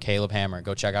 this is from Caleb Hammer.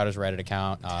 Go check out his Reddit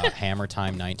account, Hammer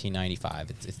Time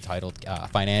 1995. It's titled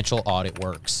 "Financial Audit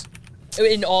Works."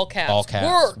 in all caps. All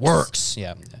caps. Works.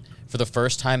 Yeah. For the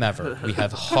first time ever, we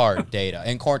have hard data.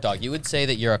 And corntdawg, you would say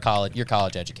that you're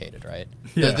college educated, right?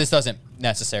 Yeah. This doesn't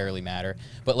necessarily matter,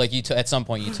 but like at some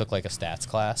point you took like a stats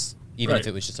class, even if Right.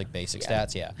 it was just like basic Yeah.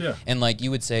 stats. Yeah. Yeah. And like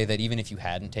you would say that even if you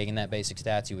hadn't taken that basic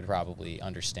stats, you would probably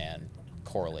understand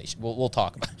correlation. We'll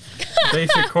talk about.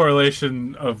 Basic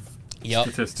correlation of Yep.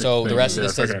 statistics. So the things. rest of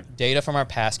this Yeah, says okay. data from our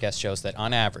past guests shows that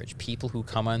on average, people who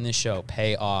come on this show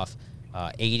pay off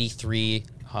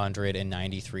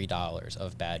 $8,393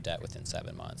 of bad debt within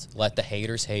 7 months. Let the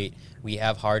haters hate. We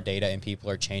have hard data, and people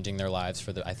are changing their lives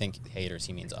for the. I think haters.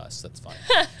 He means us. That's funny.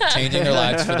 Changing their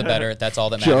lives for the better. That's all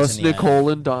that matters Just in the Nicole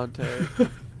and Dante.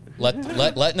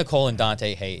 Let Nicole and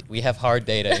Dante hate. We have hard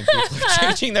data, and people are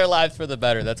changing their lives for the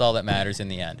better. That's all that matters in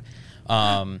the end.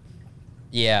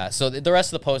 Yeah, so the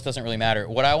rest of the post doesn't really matter.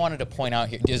 What I wanted to point out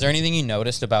here, is there anything you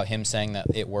noticed about him saying that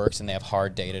it works and they have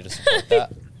hard data to support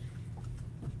that?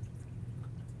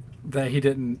 That he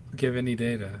didn't give any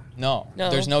data. No,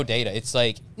 there's no data. It's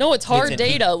like... No, it's hard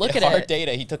data. Look at it. Hard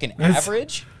data. He took an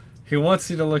average. He wants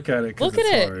you to look at it. Look at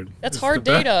it. Hard. That's It's hard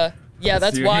the best. data. Yeah,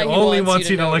 that's why he he only wants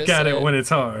you to look at notice it when it's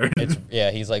hard.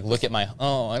 He's like, look at my...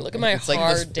 look at my it's like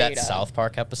hard that data. South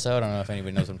Park episode. I don't know if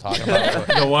anybody knows what I'm talking about.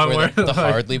 The one where the like-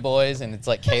 Hardley boys, and it's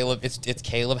like Caleb... It's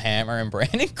Caleb Hammer and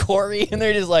Brandon Corey, and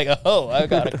they're just like, oh, I've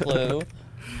got a clue.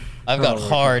 I've got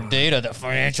hard data that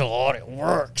financial audit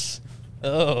works.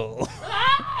 Oh.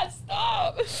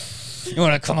 Stop. You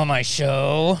want to come on my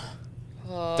show?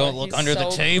 Don't look He's under the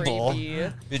so table.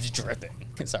 creepy. It's dripping.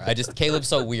 Sorry, Caleb's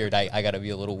so weird. I got to be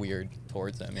a little weird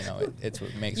towards him. You know, it's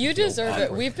what makes You me feel deserve it.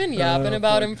 awkward. We've been yapping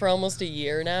about fuck. him for almost a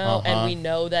year now, and Uh-huh. we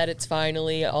know that it's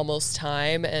finally almost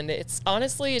time. And it's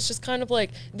honestly, it's just kind of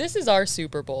like, this is our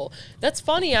Super Bowl. That's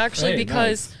funny, actually, Hey,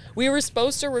 because nice. we were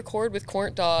supposed to record with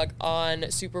corntdawg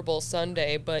on Super Bowl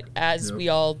Sunday, but as Yep. we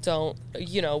all don't,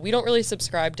 we don't really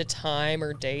subscribe to time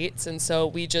or dates, and so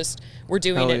we're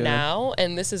doing Hell it yeah. now,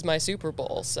 and this is my Super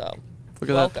Bowl, so Look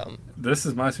at that. welcome. This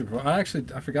is my Super Bowl. I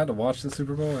forgot to watch the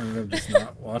Super Bowl, and I'm just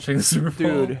not watching the Super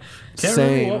Bowl. Dude, Can't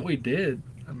same. remember what we did.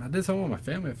 I did something with my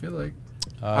family, I feel like.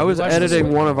 I was watched the editing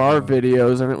Super one of Bowl. our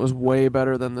videos, and it was way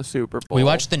better than the Super Bowl. We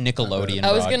watched the Nickelodeon.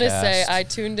 I was gonna say broadcast. I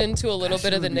tuned into a little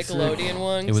bit of the That shit would be sick. Nickelodeon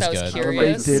one It was because I was good. They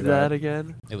curious. did that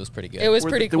again. It was pretty good. It was Were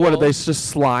pretty they- cool. What did they just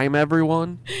slime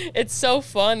everyone? It's so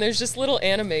fun. There's just little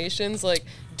animations like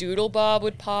Doodle Bob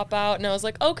would pop out, and I was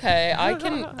like, okay, I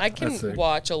That's can sick.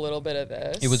 watch a little bit of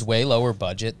this. It was way lower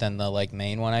budget than the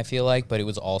main one, I feel like, but it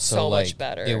was also So much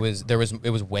better. It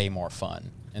was way more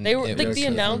fun. And They were it like was- the Yeah,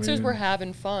 'cause, I announcers mean- were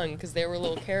having fun because they were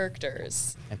little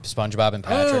characters. and SpongeBob and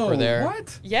Patrick were there.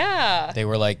 What? Yeah. They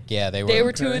were like, they They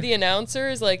were two Okay. of the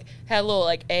announcers, like had little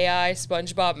like AI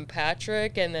SpongeBob and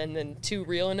Patrick, and then two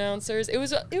real announcers. It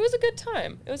was a good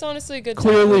time. It was honestly a good time.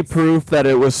 Clearly proof that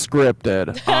it was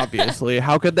scripted, obviously.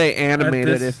 How could they animate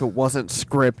it this- if it wasn't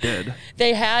scripted?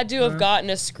 They had to have gotten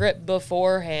a script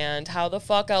beforehand. How the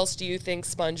fuck else do you think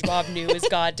SpongeBob knew his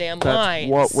goddamn That's lines?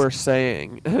 what we're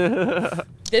saying.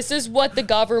 This is what the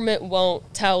government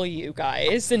won't tell you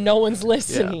guys, and no one's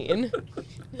listening.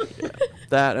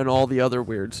 That and all the other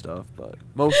weird stuff, but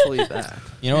mostly that.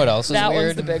 You know what else is That weird?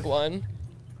 one's the big one.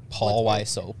 Paul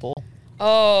Weisopel.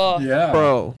 Oh, Yeah.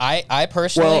 Bro, I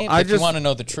personally, Well, I if you just- want to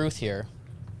know the truth here,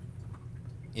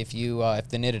 if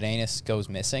the knitted anus goes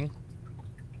missing,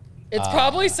 it's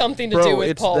probably something to bro, do with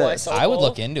it's Paul this. Weisopel. I would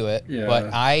look into it. Yeah.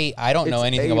 But I don't know It's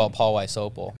anything a- about Paul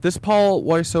Weisopel. this Paul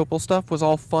Weisopel stuff was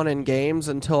all fun and games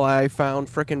until I found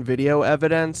frickin' video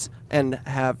evidence and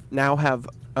have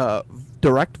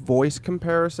direct voice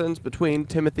comparisons between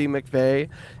Timothy McVeigh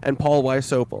and Paul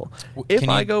Weisopel. If can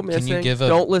I you- go can you missing, give a-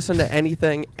 don't listen to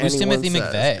anything Who's anyone Timothy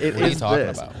says. McVeigh? It What are you is talking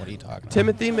this. about? What are you talking about?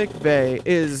 Timothy McVeigh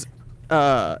is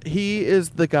he is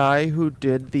the guy who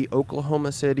did the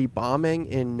Oklahoma City bombing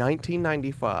in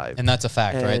 1995. And that's a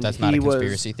fact, right? And That's not a he was-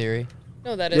 conspiracy theory.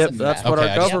 No, that is Yep, a that's fact. what Okay,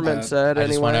 our I just- government said I anyway.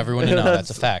 just want everyone to know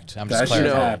that's a fact. I'm just That shit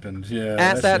clarifying. happened. Yeah.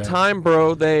 At that shit time,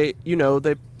 bro, they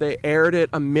aired it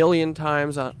a million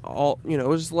times on all, it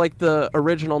was like the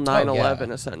original 9/11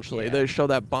 essentially. Yeah. They show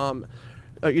that bomb,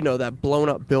 that blown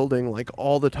up building like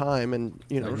all the time, and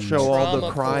Like show all the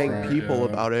trauma crying for it, people yeah.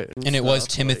 about it. And it was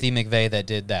stuff, Timothy like, McVeigh that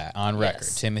did that on record.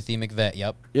 Yes. Timothy McVeigh.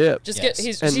 Yep. yeah. Just Yes.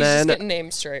 he's And just then- getting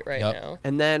names straight right Yep. now.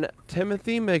 And then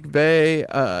Timothy McVeigh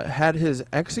had his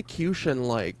execution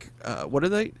what do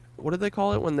they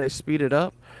call it when they speed it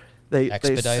up?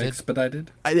 Expedited?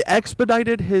 Expedited. I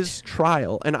expedited his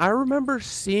trial, and I remember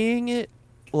seeing it.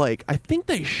 Like, I think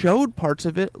they showed parts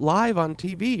of it live on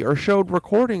TV or showed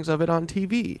recordings of it on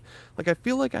TV. Like, I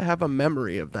feel like I have a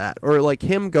memory of that, or like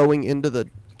him going into the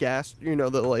gas, the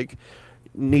like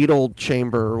needle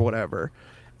chamber or whatever,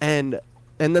 and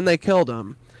then they killed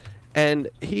him, and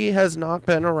he has not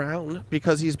been around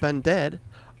because he's been dead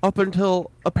up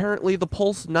until apparently the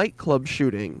Pulse nightclub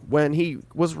shooting, when he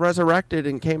was resurrected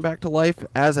and came back to life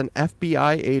as an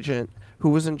FBI agent who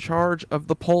was in charge of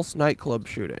the Pulse nightclub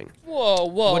shooting. Whoa,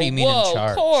 whoa, What do you mean in whoa,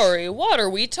 charge? Corey, what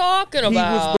are we talking He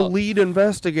about? was the lead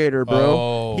investigator, bro.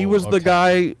 Oh, he was the okay.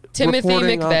 guy Timothy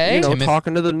reporting on, McVeigh?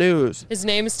 talking to the news. His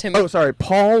name's Timothy. Oh, sorry,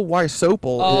 Paul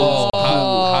Weisopel.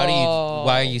 Oh.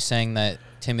 Why are you saying that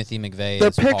Timothy McVeigh The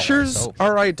is Paul pictures Weisopel?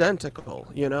 are identical,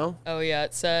 Oh yeah,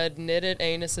 it said knitted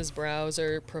anus's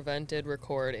browser prevented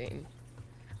recording.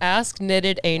 Ask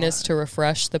knitted anus to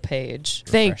refresh the page.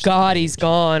 Refresh Thank the God page. he's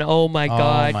gone. Oh my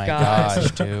God, oh my guys.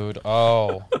 gosh, dude.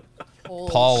 Oh. Holy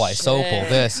Paul shit. Wysopal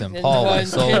this and This Paul one,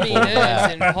 Wysopal Timmy this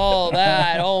that. and Paul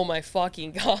that. Oh my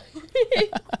fucking God.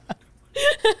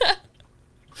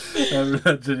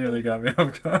 That genuinely got me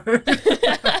off guard.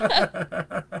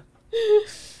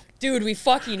 Dude, we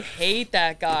fucking hate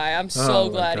that guy. I'm so Oh my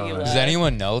glad he God. left. Does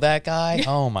anyone know that guy?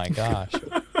 Oh my gosh.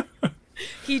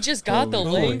 He just got the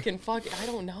Holy link and fucking, I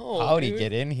don't know. How'd he dude.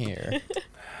 get in here?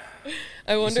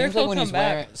 I wonder if he'll come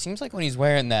back. Seems like when he's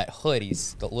wearing that hood,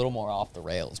 he's a little more off the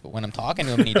rails. But when I'm talking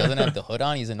to him and he doesn't have the hood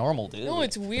on, he's a normal dude. No,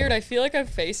 it's weird. I feel like I've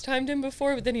FaceTimed him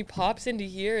before, but then he pops into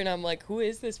here and I'm like, who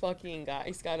is this fucking guy?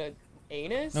 He's got a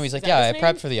anus? No, he's like, Is yeah, I that his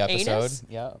prepped name? for the episode. Anus?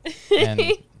 Yeah. And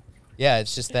yeah,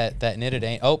 it's just that knitted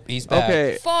ain't. Oh, he's back.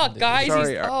 Okay. Fuck, guys.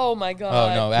 Sorry, He's, oh my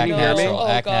God. Oh no, act you hear me? natural. Oh,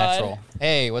 Act God. natural.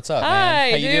 Hey, what's up, Hi, man?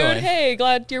 How dude. you doing? Hey,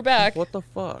 glad you're back. What the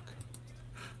fuck?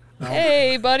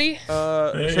 Hey, buddy.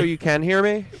 So you can hear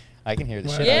me? I can hear the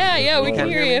Wow. shit. Yeah, out of yeah, we Can can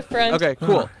you hear you, friend. Okay,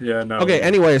 cool. Yeah, no. Okay,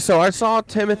 anyway, so I saw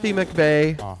Timothy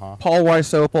McVeigh, Uh-huh. Paul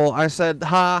Wysopal. I said,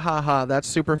 ha, ha, ha, that's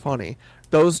super funny.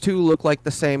 Those two look like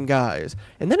the same guys.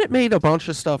 And then it made a bunch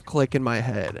of stuff click in my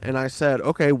head. And I said,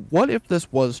 okay, what if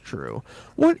this was true?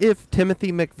 What if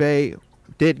Timothy McVeigh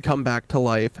did come back to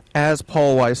life as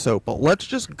Paul Wysopal? Let's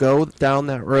just go down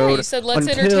that road. Yeah, you said let's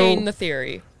entertain the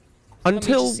theory.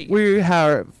 Until just see. we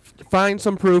find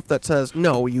some proof that says,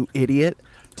 no, you idiot,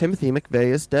 Timothy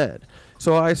McVeigh is dead.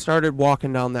 So I started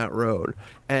walking down that road,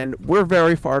 and we're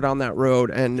very far down that road,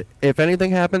 and if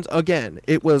anything happens, again,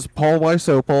 it was Paul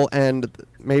Wysopal and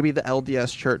maybe the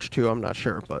LDS church too, I'm not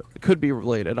sure, but it could be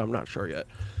related, I'm not sure yet.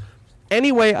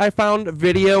 Anyway, I found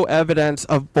video evidence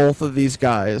of both of these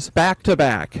guys, back to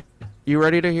back. You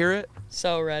ready to hear it?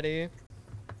 So ready.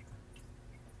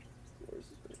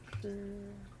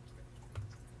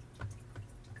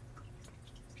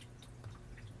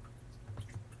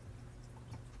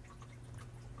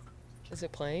 Is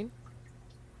it playing?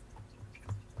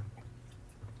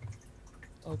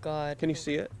 Oh God. Can you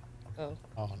see it? Oh.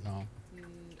 Oh no.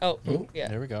 Oh. Oh, Yeah.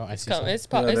 There we go. I It's see. coming. Something. It's,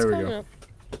 Yeah, it's there we coming go. up.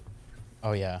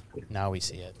 Oh yeah. Now we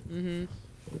see it.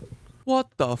 What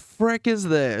the frick is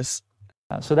this?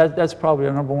 So that's probably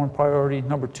our number one priority.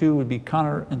 Number two would be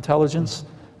counterintelligence.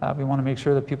 We want to make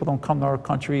sure that people don't come to our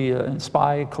country and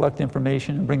spy, collect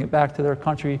information, and bring it back to their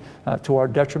country to our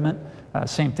detriment.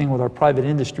 Same thing with our private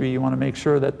industry. You want to make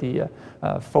sure that the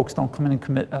folks don't come in and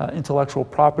commit intellectual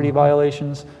property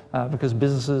violations because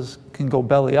businesses can go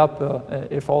belly up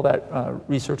if all that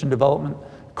research and development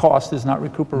cost is not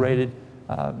recuperated.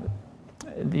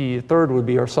 The third would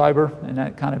be our cyber, and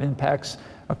that kind of impacts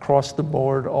across the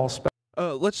board all spectrum.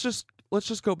 Let's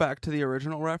just go back to the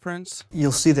original reference.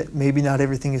 You'll see that maybe not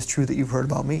everything is true that you've heard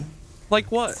about me.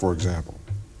 Like what? For example,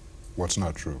 what's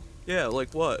not true? Yeah,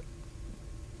 like what?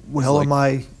 Well,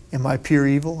 Like- am I pure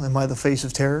evil? Am I the face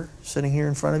of terror sitting here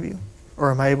in front of you?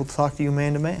 Or am I able to talk to you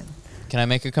man to man? Can I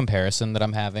make a comparison that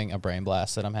I'm having, a brain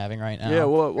blast that I'm having right now? Yeah,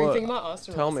 what? Are you thinking about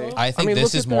Austin Tell me. Russell? I think mean,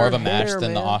 this look is at more of their a match hair,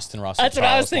 than the man. Austin Russell That's what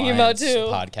I was Charles thinking about,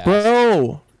 Lyons too. podcast.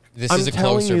 Bro, This I'm is a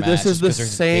telling closer you, match this is just the 'cause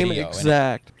there's same video in it.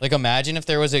 exact. Like imagine if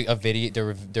there was a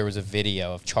video, there was a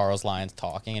video of Charles Lyons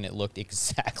talking, and it looked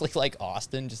exactly like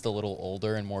Austin, just a little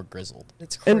older and more grizzled.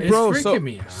 It's And crazy. It's bro, freaking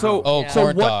me out. Oh, Yeah. so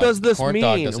corn what dog. does this Corn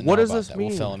dog mean? doesn't What know does about this that. mean?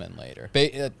 We'll fill him in later.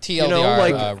 TLDR,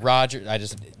 like- Roger.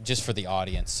 Just for the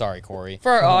audience. Sorry, Corey.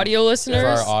 For our audio listeners. For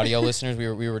our audio listeners, we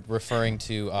were referring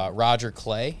to Roger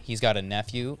Clay. He's got a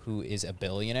nephew who is a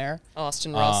billionaire.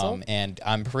 Austin Russell. And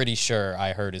I'm pretty sure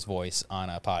I heard his voice on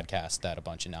a podcast that a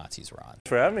bunch of Nazis were on.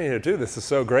 For having me here too. This is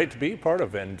so great to be part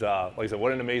of, and like I said,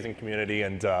 what an amazing community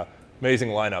and amazing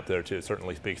lineup there too. It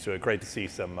certainly speaks to it. Great to see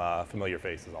some familiar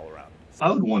faces all around.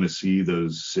 I would want to see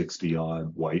those 60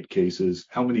 odd white cases.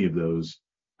 How many of those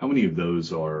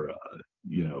are,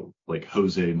 like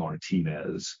Jose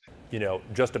Martinez?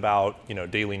 Just about,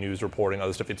 daily news reporting,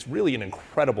 other stuff. It's really an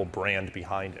incredible brand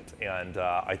behind it. And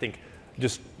I think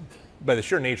just by the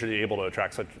sheer nature that you're able to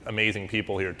attract such amazing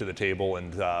people here to the table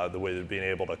and the way they're being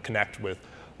able to connect with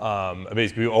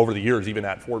amazing people over the years, even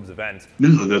at Forbes events.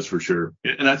 No, that's for sure.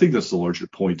 And I think that's the larger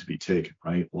point to be taken,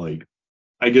 right? Like,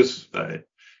 I guess,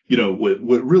 what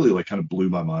really like kind of blew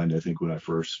my mind, I think, when I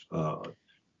first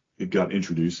got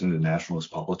introduced into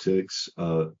nationalist politics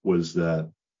was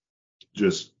that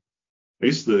just, I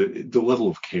guess, the level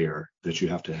of care that you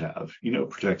have to have,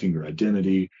 protecting your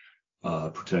identity,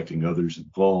 protecting others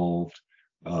involved.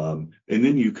 And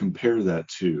then you compare that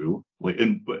to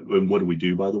and what do we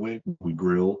do, by the way? We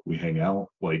grill, we hang out,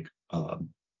 we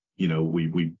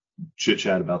chit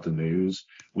chat about the news,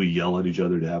 we yell at each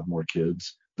other to have more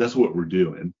kids. That's what we're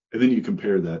doing. And then you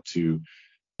compare that to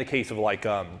the case of like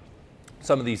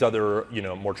some of these other,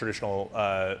 more traditional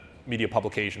media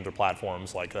publications or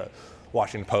platforms like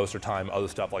Washington Post or Time, other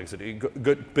stuff like that.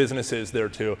 Good businesses there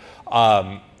too,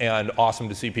 and awesome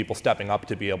to see people stepping up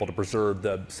to be able to preserve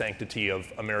the sanctity of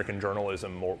American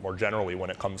journalism more generally when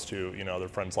it comes to their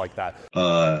friends like that.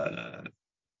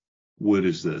 What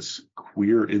is this?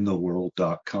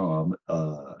 Queerintheworld.com.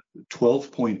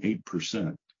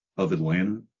 12.8% of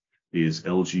Atlanta is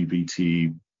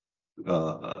LGBTQ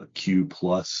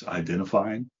plus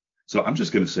identifying. So I'm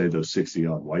just going to say those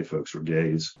 60-odd white folks were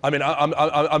gays. I mean,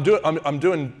 I'm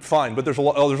doing fine, but there's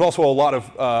also a lot of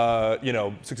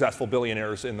successful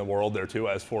billionaires in the world there too,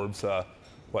 as Forbes over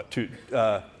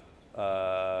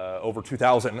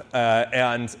 2,000,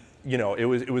 and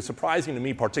it was surprising to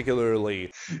me,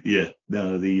 particularly. Yeah,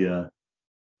 no,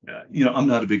 I'm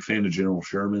not a big fan of General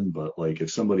Sherman, but like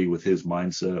if somebody with his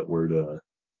mindset were to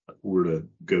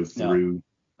go through.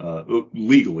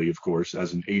 Legally, of course,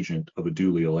 as an agent of a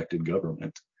duly elected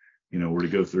government, were to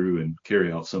go through and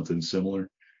carry out something similar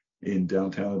in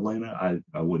downtown Atlanta,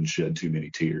 I wouldn't shed too many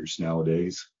tears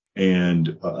nowadays.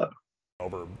 And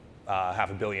over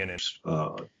 $500 million,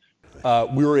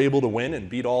 we were able to win and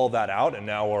beat all of that out, and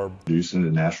now we're reducing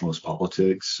into nationalist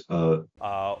politics.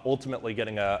 Ultimately,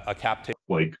 getting a cap table.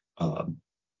 Like,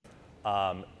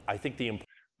 I think the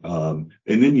and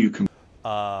then you can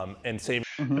and same.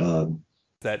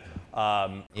 That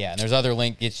and there's other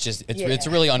link. It's a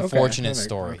really unfortunate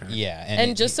story. Okay. Yeah,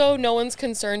 and just so no one's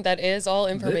concerned, that is all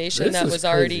information that was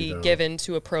already given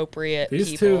to appropriate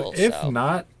These people. These two, if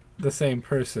not the same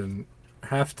person,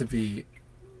 have to be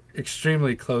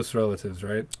extremely close relatives,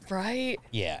 right? Right?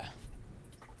 Yeah.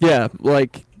 Yeah,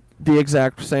 like the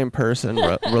exact same person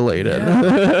related.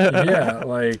 Yeah,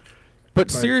 like.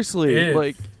 But seriously,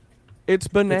 it's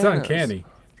bananas. It's uncanny.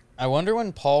 I wonder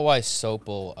when Paul Weiss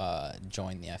Sopel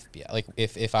joined the FBI. Like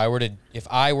if I were to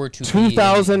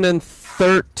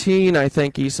 2013, I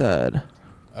think he said.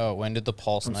 Oh, when did the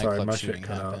Pulse nightclub shooting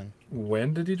happen?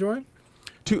 When did he join?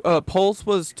 Pulse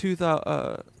was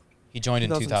 2000. He joined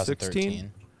in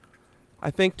 2013.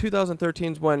 I think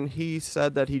 2013 is when he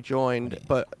said that he joined,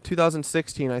 but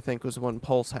 2016 I think was when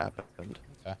Pulse happened.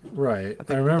 Okay. Right.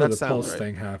 I remember the Pulse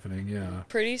thing happening, yeah.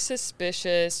 Pretty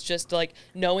suspicious, just like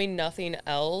knowing nothing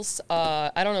else.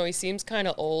 I don't know, he seems kind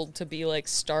of old to be like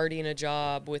starting a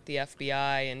job with the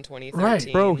FBI in 2013.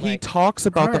 Right, bro, he talks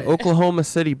about the Oklahoma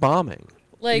City bombing.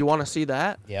 Like, you want to see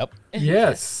that? Yep.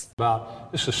 Yes.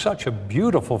 This is such a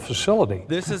beautiful facility.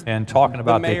 This is and talking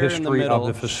about the history of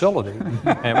the facility.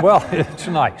 And well, it's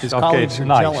nice. His okay, it's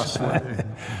nice. Jealous.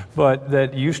 But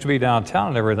that used to be downtown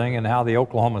and everything, and how the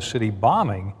Oklahoma City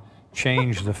bombing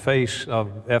changed the face of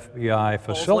FBI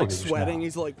facilities. Like sweating. Now.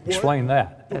 He's like, what? Explain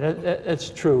that. It's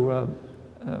true.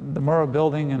 The Murrah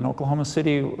building in Oklahoma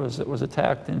City was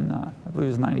attacked in, I believe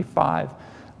it was 95.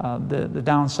 The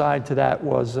downside to that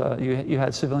was you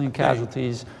had civilian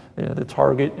casualties. The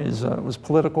target was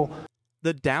political.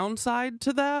 The downside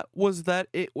to that was that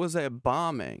it was a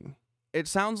bombing. It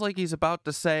sounds like he's about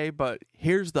to say, but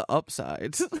here's the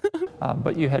upsides.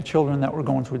 But you had children that were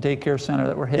going to a daycare center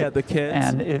that were hit. Yeah, the kids.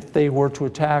 And if they were to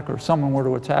attack, or someone were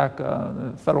to attack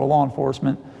federal law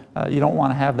enforcement, you don't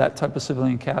want to have that type of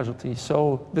civilian casualty.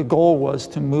 So the goal was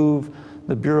to move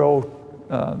the Bureau,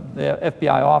 the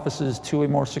FBI offices, to a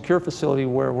more secure facility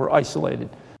where we're isolated.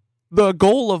 The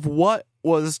goal of what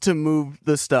was to move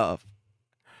the stuff?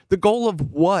 The goal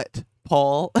of what,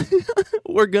 Paul?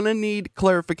 We're going to need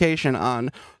clarification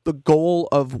on the goal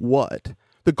of what?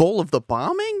 The goal of the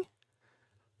bombing?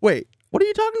 Wait, what are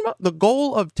you talking about? The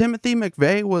goal of Timothy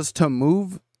McVeigh was to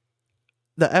move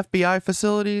the FBI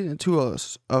facility into a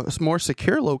more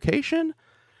secure location?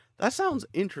 That sounds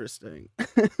interesting.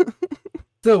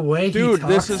 The way he Dude,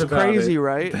 talks this is about crazy, it,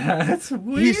 right? That's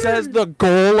weird. He says the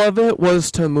goal of it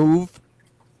was to move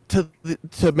to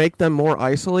make them more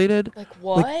isolated. Like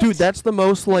what? Like, dude, that's the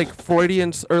most like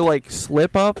Freudian or like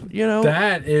slip up, you know?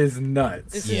 That is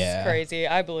nuts. This is crazy.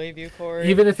 I believe you, Corey.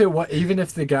 Even if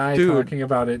the guy talking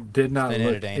about it did not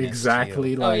look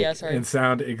exactly like and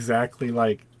sound exactly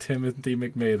like Timothy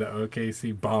McVeigh, the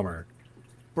OKC bomber.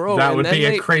 Bro, that would be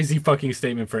a crazy fucking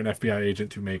statement for an FBI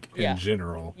agent to make Yeah. in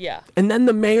general. Yeah. And then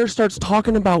the mayor starts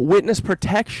talking about witness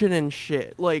protection and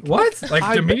shit. Like what? Like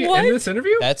to me in this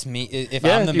interview? That's me. If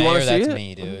I'm the mayor, that's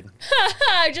me, dude.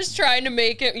 I'm just trying to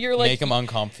make it. You're like make him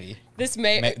uncomfy. This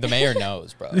mayor. The mayor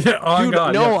knows, bro. Yeah, oh Dude,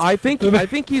 God, no, yeah. I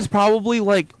think he's probably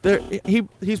like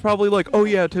he's probably like, oh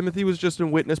yeah, Timothy was just in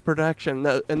witness protection,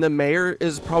 and the mayor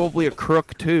is probably a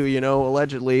crook too,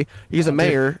 allegedly. He's a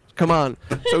mayor. Come on.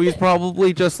 So he's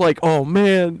probably just like, oh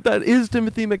man, that is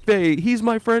Timothy McVeigh. He's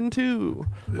my friend too.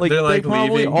 Like They're, like, they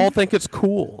probably leaving. all think it's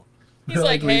cool. He's They're,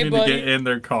 like, hey, leaving buddy. to get in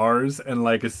their cars, and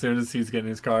like as soon as he's getting in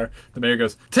his car, the mayor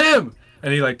goes, Tim!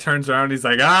 And he like turns around and he's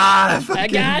like, I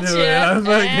fucking got knew you. it. I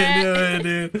fucking knew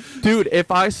it, dude. Dude,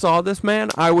 if I saw this man,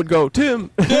 I would go,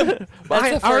 Tim.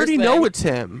 I already know thing. it's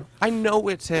him. I know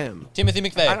it's him. Timothy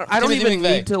McVeigh. I don't Timothy even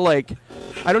McVeigh. need to like.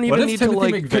 I don't What even if need to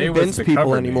Timothy like McVeigh was convince the people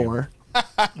cover name? anymore.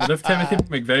 What if Timothy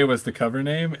McVeigh was the cover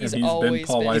name, and He's he's been always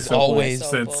Paul been Weisopel always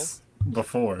since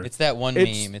before? It's that one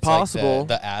It's meme. It's possible. like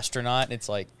the astronaut. It's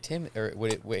like Tim, or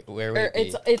would it? Wait, where would Or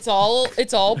it be? it's all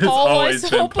Paul always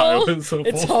been Paul Weisopel. Weisopel.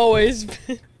 It's always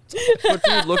been. But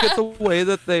dude, look at the way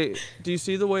that they. Do you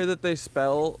see the way that they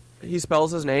spell? He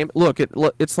spells his name. Look,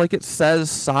 it's like it says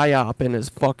psyop in his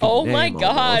fucking Oh name. my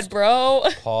God, almost. bro.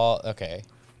 Paul. Okay.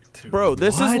 Bro,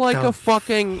 this is What like the a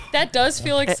fucking. That does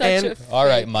feel like such And- a. All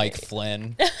right, fake Mike name.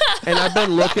 Flynn. And I've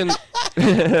been looking.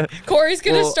 Corey's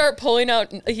gonna Well- start pulling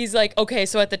out. He's like, okay,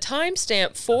 so at the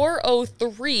timestamp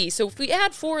 4:03. So if we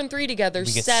add 4 and 3 together,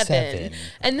 We get 7. seven.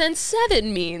 And then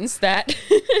 7 means that.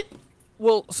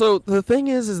 Well, so the thing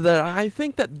is that I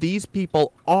think that these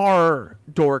people are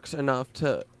dorks enough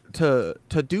to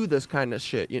do this kind of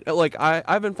shit. Like I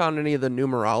haven't found any of the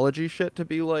numerology shit to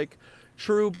be like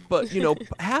true, but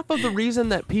half of the reason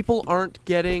that people aren't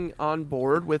getting on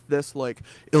board with this like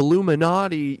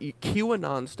Illuminati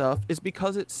QAnon stuff is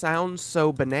because it sounds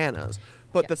so bananas.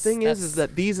 But the Yes, thing is that's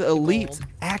that these the elites goal.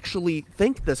 actually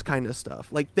think this kind of stuff.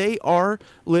 Like they are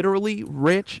literally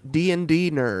rich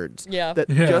D&D nerds Yeah. that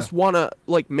Yeah. just want to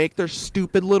like make their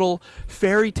stupid little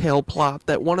fairy tale plot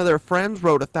that one of their friends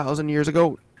wrote 1,000 years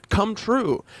ago come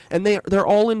true. And they're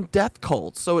all in death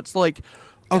cults. So it's like,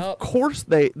 of Yup. course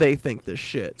they think this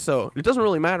shit. So it doesn't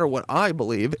really matter what I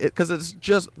believe because it's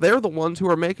just they're the ones who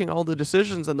are making all the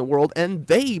decisions in the world and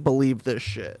they believe this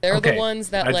shit. They're Okay, the ones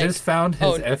that I like. just found his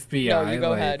Oh, FBI. No, you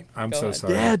go like, ahead. I'm Go so ahead.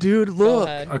 sorry. Yeah, dude, Go look.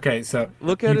 ahead. Okay, so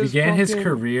Look he at his began his fucking-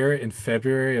 career in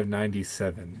February of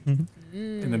 '97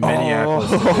 in the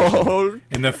Minneapolis division, Oh,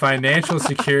 in the financial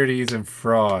securities and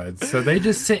frauds. So they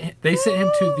sent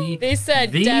him to the They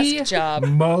said desk job.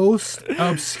 most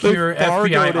obscure They FBI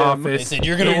fargoed him. office. They said,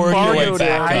 "You're gonna in work your way the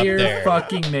back up entire there."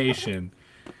 fucking nation.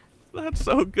 that's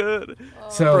so good.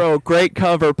 So Bro, great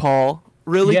cover, Paul.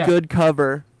 Really Yeah. good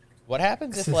cover. What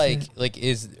happens if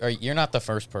you're not the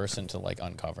first person to like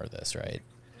uncover this, right?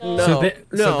 No,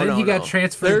 then he got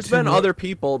transferred. There's to been Nor- other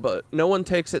people, but no one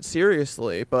takes it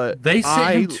seriously. But They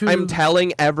sent him to- I'm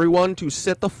telling everyone to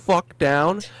sit the fuck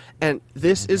down, and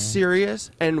this is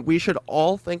serious, and we should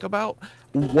all think about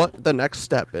what the next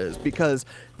step is because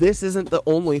this isn't the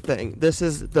only thing. This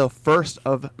is the first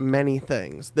of many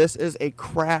things. This is a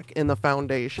crack in the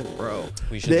foundation, bro.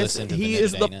 We should listen to the he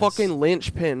is the Nicodemus. fucking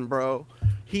linchpin, bro.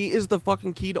 He is the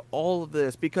fucking key to all of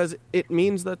this because it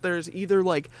means that there's either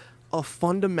like a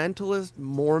fundamentalist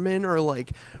Mormon or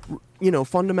like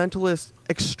fundamentalist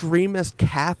extremist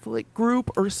Catholic group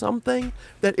or something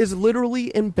that is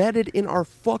literally embedded in our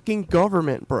fucking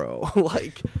government, bro.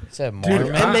 Like, It's a Dude,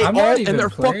 Mormon. and I'm not even they're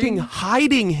playing. fucking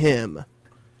hiding him.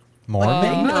 Mormon.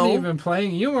 I'm not No. even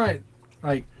playing. You might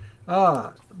like.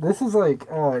 This is like.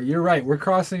 You're right. We're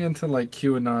crossing into like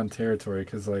QAnon territory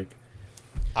because like.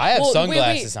 I have Well,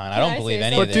 sunglasses wait, on. can I don't I believe say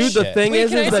any But of this dude, the shit. thing Wait, is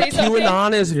can I that say something?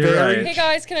 QAnon is You're very. right. Hey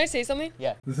guys, can I say something?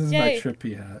 Yeah. This is Yay. my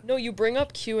trippy hat. No, you bring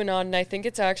up QAnon, and I think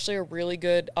it's actually a really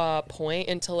good point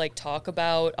and to like talk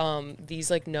about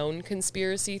these like known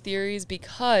conspiracy theories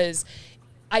because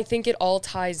I think it all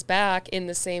ties back in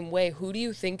the same way. Who do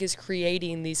you think is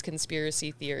creating these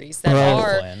conspiracy theories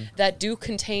that do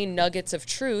contain nuggets of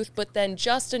truth, but then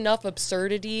just enough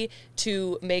absurdity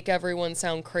to make everyone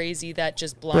sound crazy that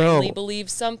just blindly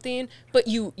believes something, but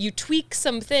you tweak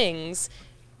some things.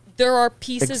 There are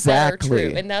pieces that are true,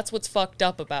 Exactly. and that's what's fucked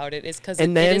up about it. Is because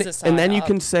And it is a then you psyop.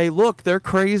 can say, look, they're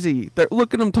crazy.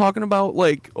 Look at them talking about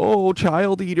like,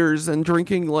 child eaters and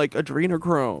drinking like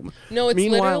adrenochrome. No, it's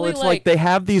Meanwhile, literally it's like- they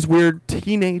have these weird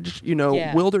teenage,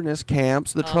 Yeah. wilderness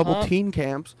camps, the troubled teen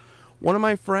camps. One of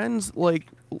my friends, like,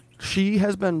 she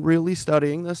has been really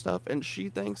studying this stuff, and she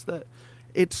thinks that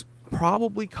it's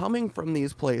probably coming from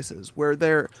these places where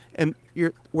they're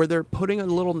putting a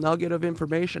little nugget of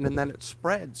information and then it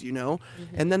spreads,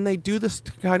 and then they do this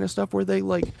kind of stuff where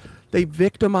they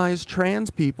victimize trans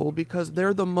people because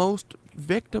they're the most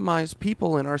victimized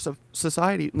people in our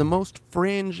society, the most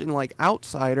fringe and like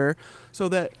outsider, so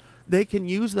that they can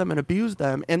use them and abuse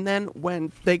them. And then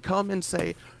when they come and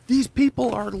say, these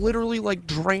people are literally like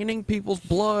draining people's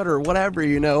blood or whatever,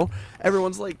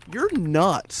 everyone's like, you're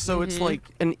nuts. So it's like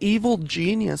an evil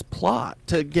genius plot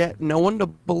to get no one to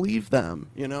believe them,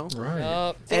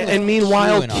 Right. And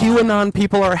meanwhile, QAnon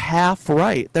people are half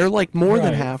right. They're like more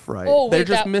than half right. Oh, wait, they're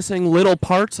just missing little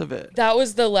parts of it. That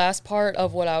was the last part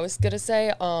of what I was gonna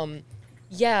say.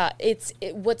 Yeah,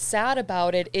 what's sad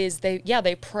about it is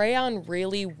they prey on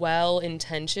really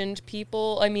well-intentioned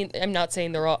people. I mean, I'm not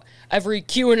saying every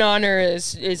QAnoner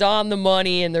is on the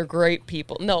money and they're great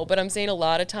people. No, but I'm saying a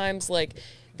lot of times like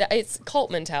that it's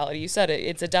cult mentality. You said it.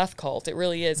 It's a death cult. It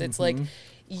really is. It's like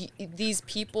these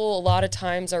people a lot of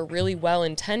times are really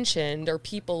well-intentioned, or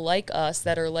people like us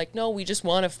that are like, no, we just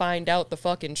want to find out the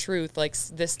fucking truth. Like,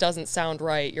 this doesn't sound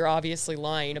right. You're obviously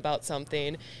lying about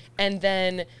something. And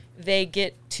then they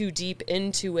get too deep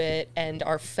into it and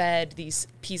are fed these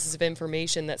pieces of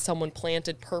information that someone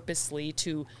planted purposely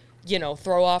to,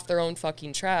 throw off their own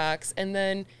fucking tracks. And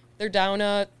then they're down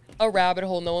a rabbit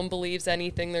hole. No one believes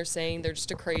anything they're saying. They're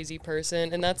just a crazy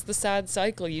person. And that's the sad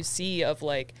cycle you see of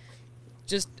like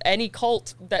just any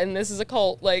cult. And this is a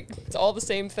cult. Like, it's all the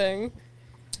same thing.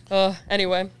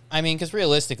 Anyway. I mean, because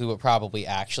realistically what probably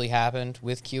actually happened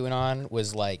with QAnon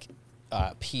was like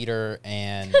Peter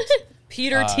and...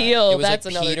 Peter Thiel, it was that's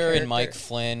like another Peter character. and Mike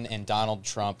Flynn and Donald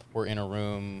Trump were in a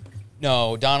room.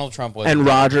 No, Donald Trump was. And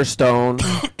Roger Stone.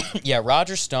 Yeah,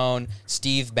 Roger Stone,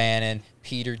 Steve Bannon,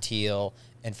 Peter Thiel,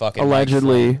 and fucking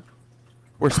allegedly.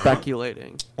 We're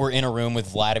speculating. We're in a room with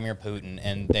Vladimir Putin,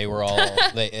 and they were all.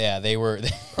 They were.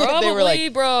 Probably, they were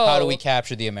like, bro. How do we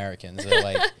capture the Americans? They're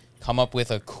like, come up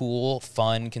with a cool,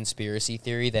 fun conspiracy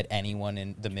theory that anyone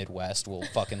in the Midwest will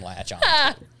fucking latch on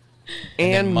to.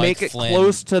 And make it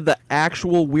close to the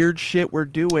actual weird shit we're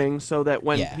doing, so that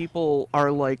when people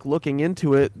are like looking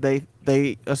into it,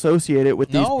 they associate it with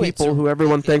these people who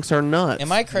everyone thinks are nuts.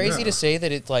 Am I crazy to say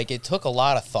that it took a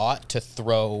lot of thought to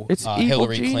throw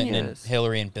Hillary Clinton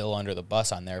and Bill under the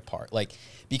bus on their part,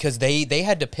 because they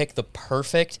had to pick the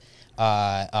perfect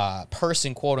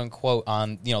person, quote unquote,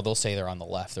 on they'll say they're on the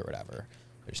left or whatever.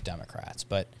 There's Democrats,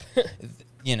 but.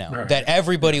 Right. That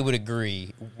everybody would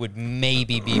agree would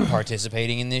maybe be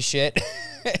participating in this shit,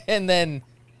 and then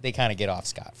they kind of get off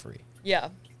scot-free. Yeah.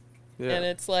 And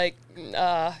it's like,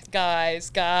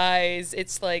 guys,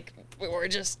 it's like,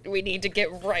 we need to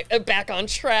get right back on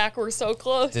track. We're so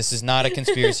close. This is not a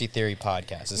conspiracy theory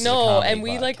podcast. This is a comedy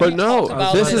podcast. But no, talk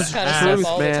about this is kind of truth,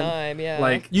 stuff all man. the time. Yeah.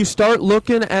 Like, you start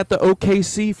looking at the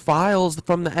OKC files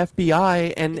from the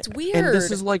FBI, and it's weird. And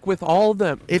this is like with all of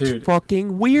them. It's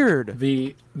fucking weird.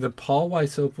 The Paul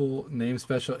Weisopel, named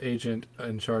special agent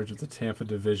in charge of the Tampa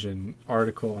division,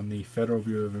 article on the Federal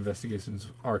Bureau of Investigation's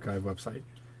archive website.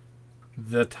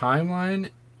 The timeline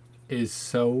is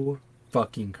so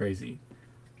fucking crazy.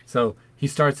 So he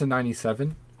starts in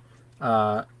 97.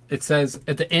 It says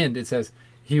at the end,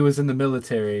 he was in the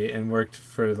military and worked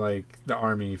for like the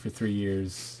army for 3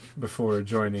 years before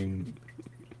joining.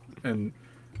 And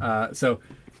so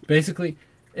basically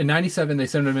in 97 they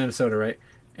sent him to Minnesota, right?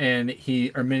 And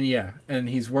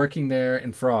he's working there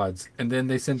in frauds. And then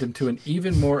they sent him to an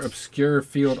even more obscure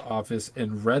field office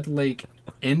in Red Lake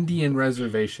Indian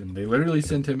Reservation. They literally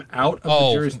sent him out of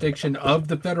the jurisdiction of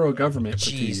the federal government for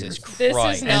 2 years. Jesus Christ.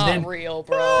 This is not real,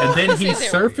 bro. And then he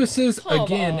surfaces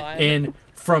again in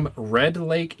from Red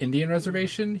Lake Indian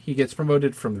Reservation. He gets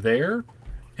promoted from there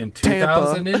in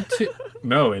 2002.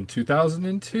 No, in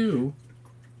 2002,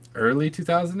 early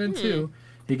 2002.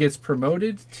 He gets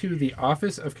promoted to the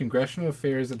Office of Congressional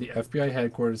Affairs at the FBI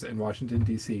headquarters in Washington,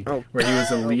 D.C., where he was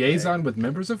a liaison with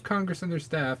members of Congress and their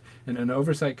staff and an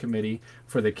oversight committee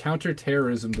for the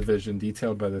Counterterrorism Division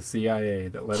detailed by the CIA.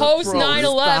 That led Post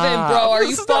 9/11, bro. Are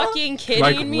you fucking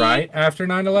kidding me? Right after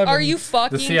 9/11. Are you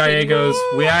fucking The CIA kidding goes,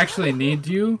 me? we actually need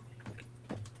you.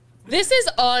 This is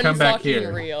Come back unfucking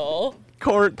here. real.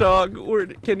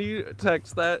 Corntdawg, can you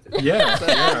text that? Yeah,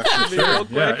 real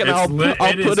quick, and it's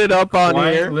I'll put it up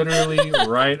on here. Literally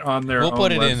right on their We'll own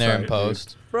put it in there website, and post.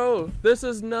 dude. Bro, this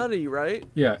is nutty, right?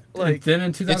 Yeah, Like, and then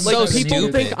in 2000, it's so people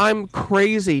stupid. think I'm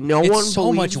crazy. No It's one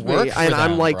so much believes work me, for and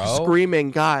I'm them, like bro.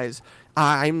 screaming, guys.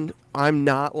 I'm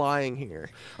not lying here.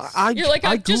 You're like,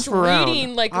 I I'm just goof around.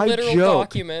 reading like I literal joke.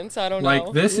 documents. I don't like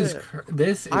know. this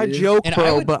is I joke, And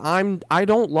bro, but I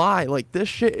don't lie. Like, this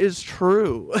shit is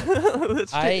true.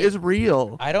 This shit is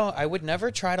real. I would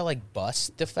never try to like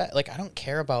bust the fact. Like, I don't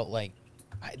care about like.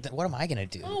 What am I gonna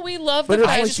do? Oh, we love But the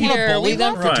it's I like just want to here. bully We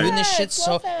them love for Right. doing this shit. Yes,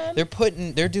 love So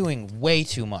them. they're doing way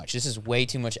too much. This is way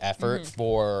too much effort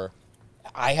for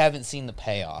I haven't seen the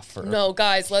payoff for. No,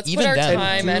 guys, let's even put our them.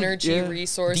 time, energy, Yeah.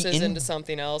 resources into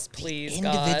something else, please,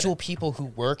 Individual God. people who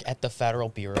work at the Federal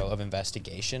Bureau of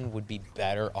Investigation would be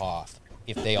better off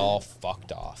if they all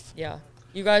fucked off. Yeah.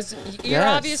 You guys, you're Yes,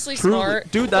 obviously truly.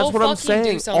 smart. Dude, that's Go what I'm fucking do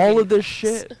saying. something. All of this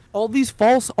shit, all these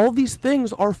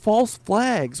things are false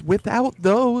flags. Without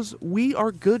those, we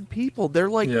are good people. They're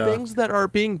like things that are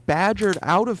being badgered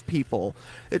out of people.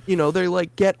 They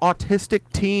like get autistic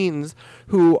teens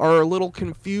who are a little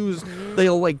confused.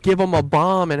 They'll like give them a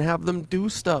bomb and have them do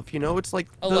stuff. It's like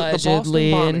Allegedly,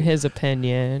 the Boston bombing. in his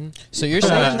opinion. So you're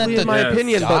saying that in my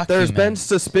opinion, but there's been document-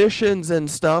 suspicions and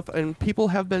stuff, and people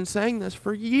have been saying this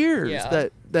for years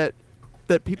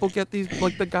that people get these,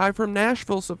 like the guy from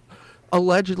Nashville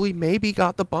allegedly maybe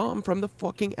got the bomb from the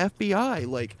fucking FBI.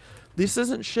 Like, this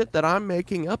isn't shit that I'm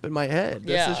making up in my head.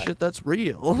 This is shit that's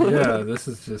real. Yeah, this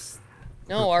is just.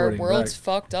 No, our reporting world's back.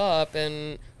 fucked up,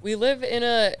 and we live in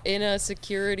a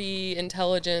security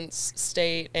intelligence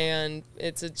state, and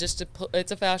it's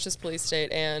a fascist police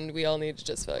state, and we all need to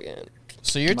just fucking.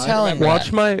 So you're telling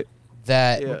me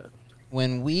that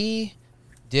when we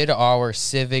did our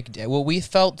civic, what we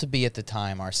felt to be at the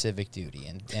time our civic duty,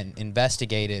 and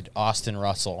investigated Austin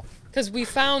Russell. Because we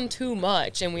found too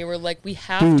much, and we were like, we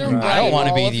have to I write don't want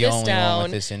to all be of the this only down one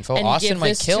with this info. and Austin give might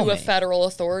this kill to a me. federal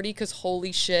authority. Because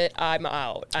holy shit, I'm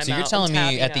out. So you're telling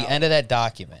me at the end of that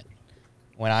document,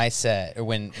 when I said, or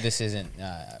when this isn't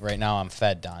right now, I'm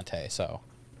Fed Dante. So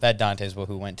Fed Dante is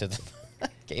who went to the.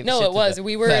 No, it was.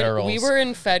 We were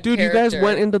in Fed. Dude, character. you guys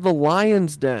went into the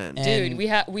lion's den. Dude,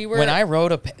 we were. When I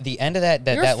wrote the end of that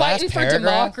we were that last fighting for paragraph,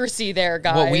 democracy there,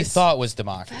 guys. what we thought was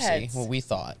democracy. Feds. What we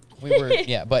thought. We were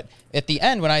but at the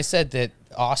end when I said that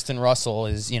Austin Russell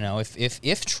is,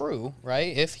 if true,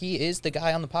 right? If he is the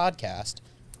guy on the podcast,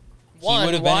 he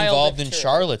would have been involved in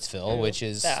Charlottesville, which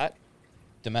is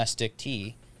domestic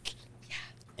tea. Yeah.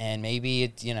 And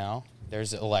maybe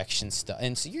there's election stuff.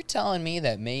 And so you're telling me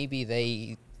that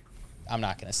maybe I'm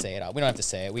not going to say it. We don't have to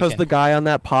say it. Because the guy on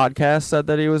that podcast said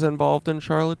that he was involved in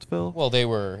Charlottesville. Well, they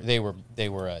were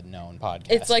a known podcast.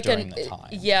 It's like during the time.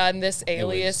 and this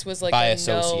alias was like by a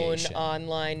association. known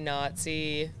online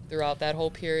Nazi throughout that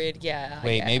whole period. Yeah.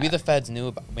 Wait, maybe the feds knew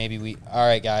about. All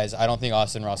right, guys. I don't think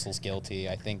Austin Russell's guilty.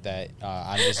 I think that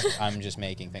I'm just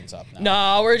making things up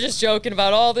now. No, we're just joking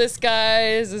about all this,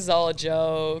 guys. This is all a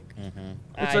joke. Mm-hmm.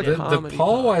 The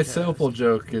Paul Weisopel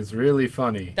joke is really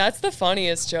funny. That's the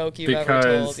funniest joke you've ever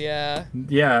told. Yeah.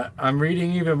 Yeah, I'm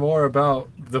reading even more about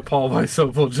the Paul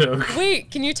Weisopel joke.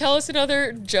 Wait, can you tell us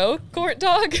another joke,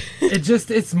 corntdawg?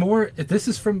 It's more. This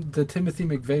is from the Timothy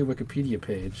McVeigh Wikipedia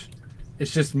page.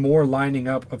 It's just more lining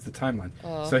up of the timeline.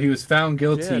 So he was found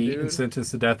guilty and sentenced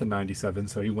to death in '97.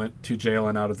 So he went to jail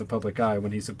and out of the public eye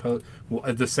when he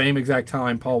at the same exact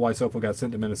time Paul Weisopel got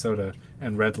sent to Minnesota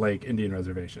and Red Lake Indian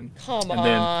Reservation.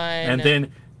 And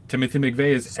then Timothy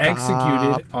McVeigh is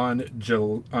executed on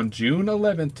June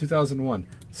 11th, 2001.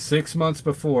 6 months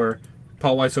before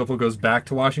Paul Weisopel goes back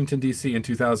to Washington, D.C. in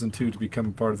 2002 to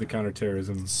become part of the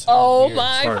counterterrorism.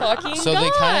 My fucking So God. they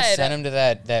kind of sent him to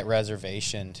that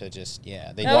reservation to just,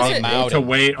 they to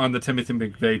wait on the Timothy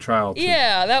McVeigh trial.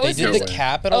 That was They did the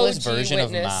capitalist OG version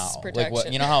of witness Mao. protection. Like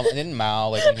what, how in Mao,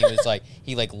 like when he was like,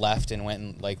 he like left and went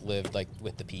and like lived like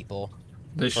with the people.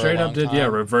 They straight up did,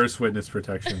 reverse witness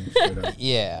protection.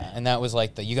 Yeah, and that was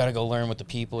like you got to go learn what the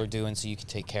people are doing so you can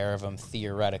take care of them.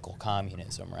 Theoretical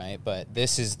communism, right? But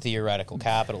this is theoretical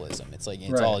capitalism. It's like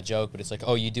it's all a joke, but it's like,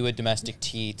 you do a domestic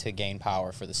tea to gain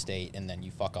power for the state, and then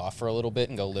you fuck off for a little bit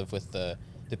and go live with the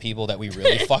people that we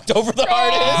really fucked over the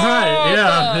hardest. Right?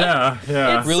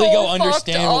 Yeah. It's Really so go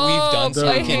understand what we've done,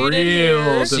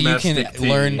 so you can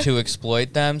learn to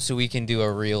exploit them, so we can do a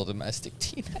real domestic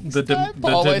tea. The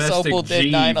Paul domestic Weisopel did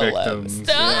G 9/11. victims.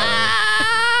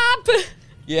 Stop!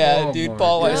 Yeah, dude,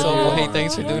 Paul Weisopel. Hey,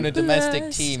 thanks for doing a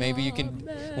domestic tea. Maybe you can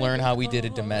learn how we did a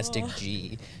domestic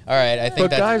G. All right, I think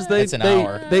that's an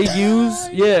hour. They use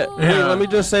Wait, let me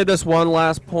just say this one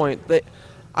last point.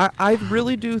 I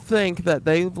really do think that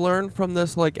they've learned from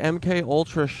this like MK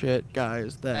Ultra shit,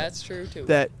 guys. That's true too.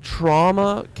 That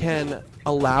trauma can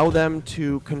allow them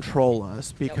to control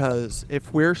us, because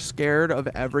if we're scared of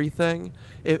everything,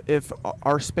 if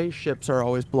our spaceships are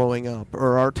always blowing up,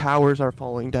 or our towers are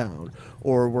falling down,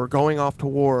 or we're going off to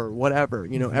war, or whatever,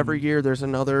 every year there's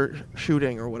another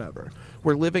shooting or whatever.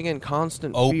 We're living in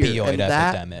constant fear. Opioid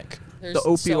epidemic. The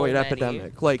opioid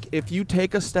epidemic. Like, if you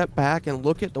take a step back and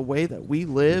look at the way that we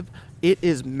live, it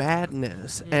is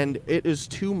madness, and it is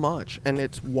too much, and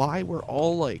it's why we're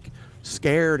all like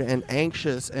scared and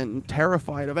anxious and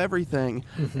terrified of everything.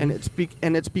 And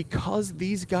it's because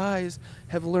these guys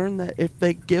have learned that if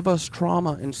they give us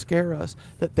trauma and scare us,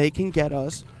 that they can get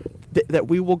us, that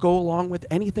we will go along with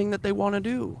anything that they want to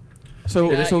do. So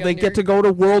they get to go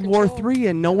to World War III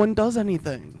and no one does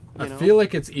anything. I feel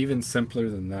like it's even simpler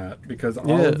than that, because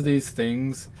all of these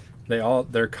things,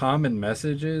 their common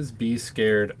message is be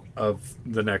scared of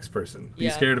the next person. Be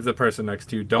scared of the person next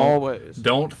to you.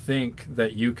 Don't think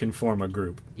that you can form a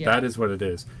group. That is what it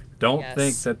is. Don't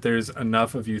think that there's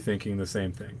enough of you thinking the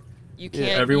same thing. You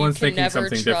can't. Everyone's you can thinking never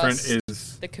something trust different.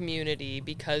 Is the community,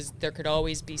 because there could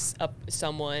always be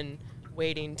someone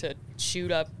waiting to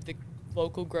shoot up the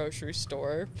local grocery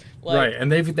store. Right, and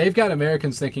they've got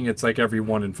Americans thinking it's like every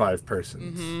 1 in 5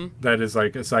 persons that is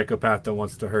like a psychopath that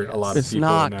wants to hurt a lot of people. It's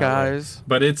not, guys.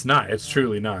 But it's not. It's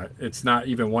truly not. It's not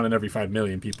even 1 in every 5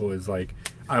 million people is like,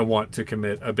 I want to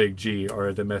commit a big G or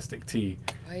a domestic T.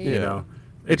 You know.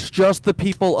 It's just the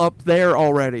people up there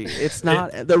already. It's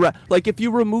not like if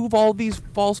you remove all these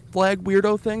false flag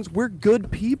weirdo things, we're good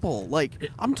people.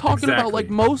 Like I'm talking about like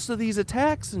most of these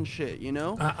attacks and shit, you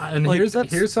know. And like,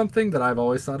 here's something that I've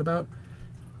always thought about.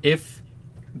 If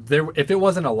it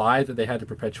wasn't a lie that they had to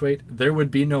perpetuate, there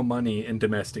would be no money in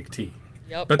domestic tea.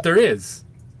 Yep. But there is.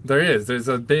 There's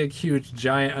a big, huge,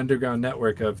 giant underground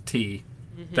network of tea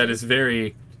that is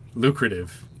very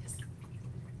lucrative.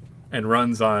 And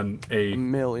runs on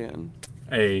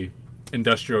a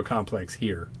industrial complex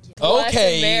here.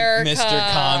 Okay, America.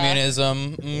 Mr.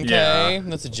 Communism. Okay,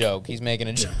 that's a joke. He's making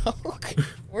a joke.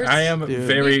 I am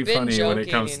very funny when it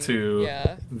comes to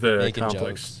the Making complex.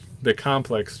 jokes. The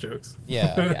complex jokes.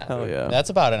 Yeah. Hell yeah. That's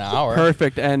about an hour.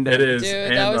 Perfect ending. It is, Dude,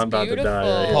 and that was I'm about to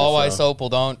die. Right Paul here,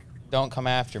 Weishopel, don't come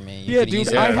after me. You Yeah, could dude,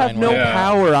 easily I have find no one.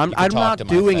 power. I'm talk not to my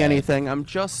doing fed. anything. I'm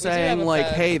just We do have saying, a like,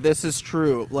 fed. hey, this is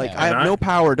true. Like, Yeah. I have And no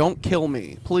power. Don't kill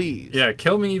me, please. Yeah,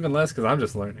 kill me even less because I'm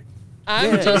just learning.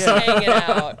 I'm just hanging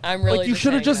out. I'm really Like, you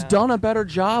should have just done a better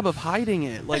job of hiding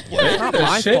it. Like, it's not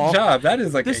my shit fault. job. That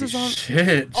is like This a is on-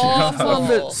 shit Awful. job. On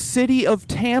the City of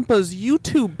Tampa's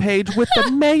YouTube page with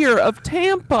the mayor of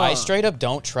Tampa. I straight up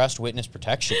don't trust witness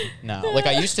protection now. Like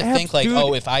I used to think, like, Dude.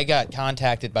 oh, if I got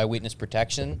contacted by witness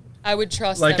protection, I would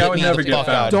trust Like, them. I would me never the get fuck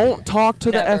found. out. Don't talk to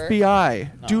Never. the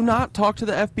FBI. Do not talk to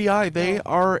the FBI. They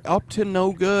are up to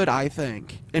no good, I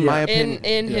think, in my opinion.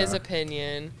 In his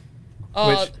opinion.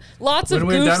 Which, Lots of when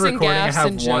we're done goofs and recording, I gaffs have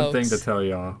and one jokes. thing to tell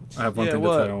y'all. I have one Yeah, thing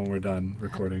what? to tell you when we're done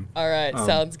recording. All right,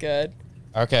 sounds good.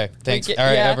 Okay, thanks. get- All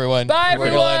right, yeah. everyone. Bye, We're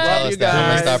gonna let everyone. tell Love us you that. I'm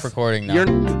gonna guys. stop recording now.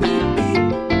 You're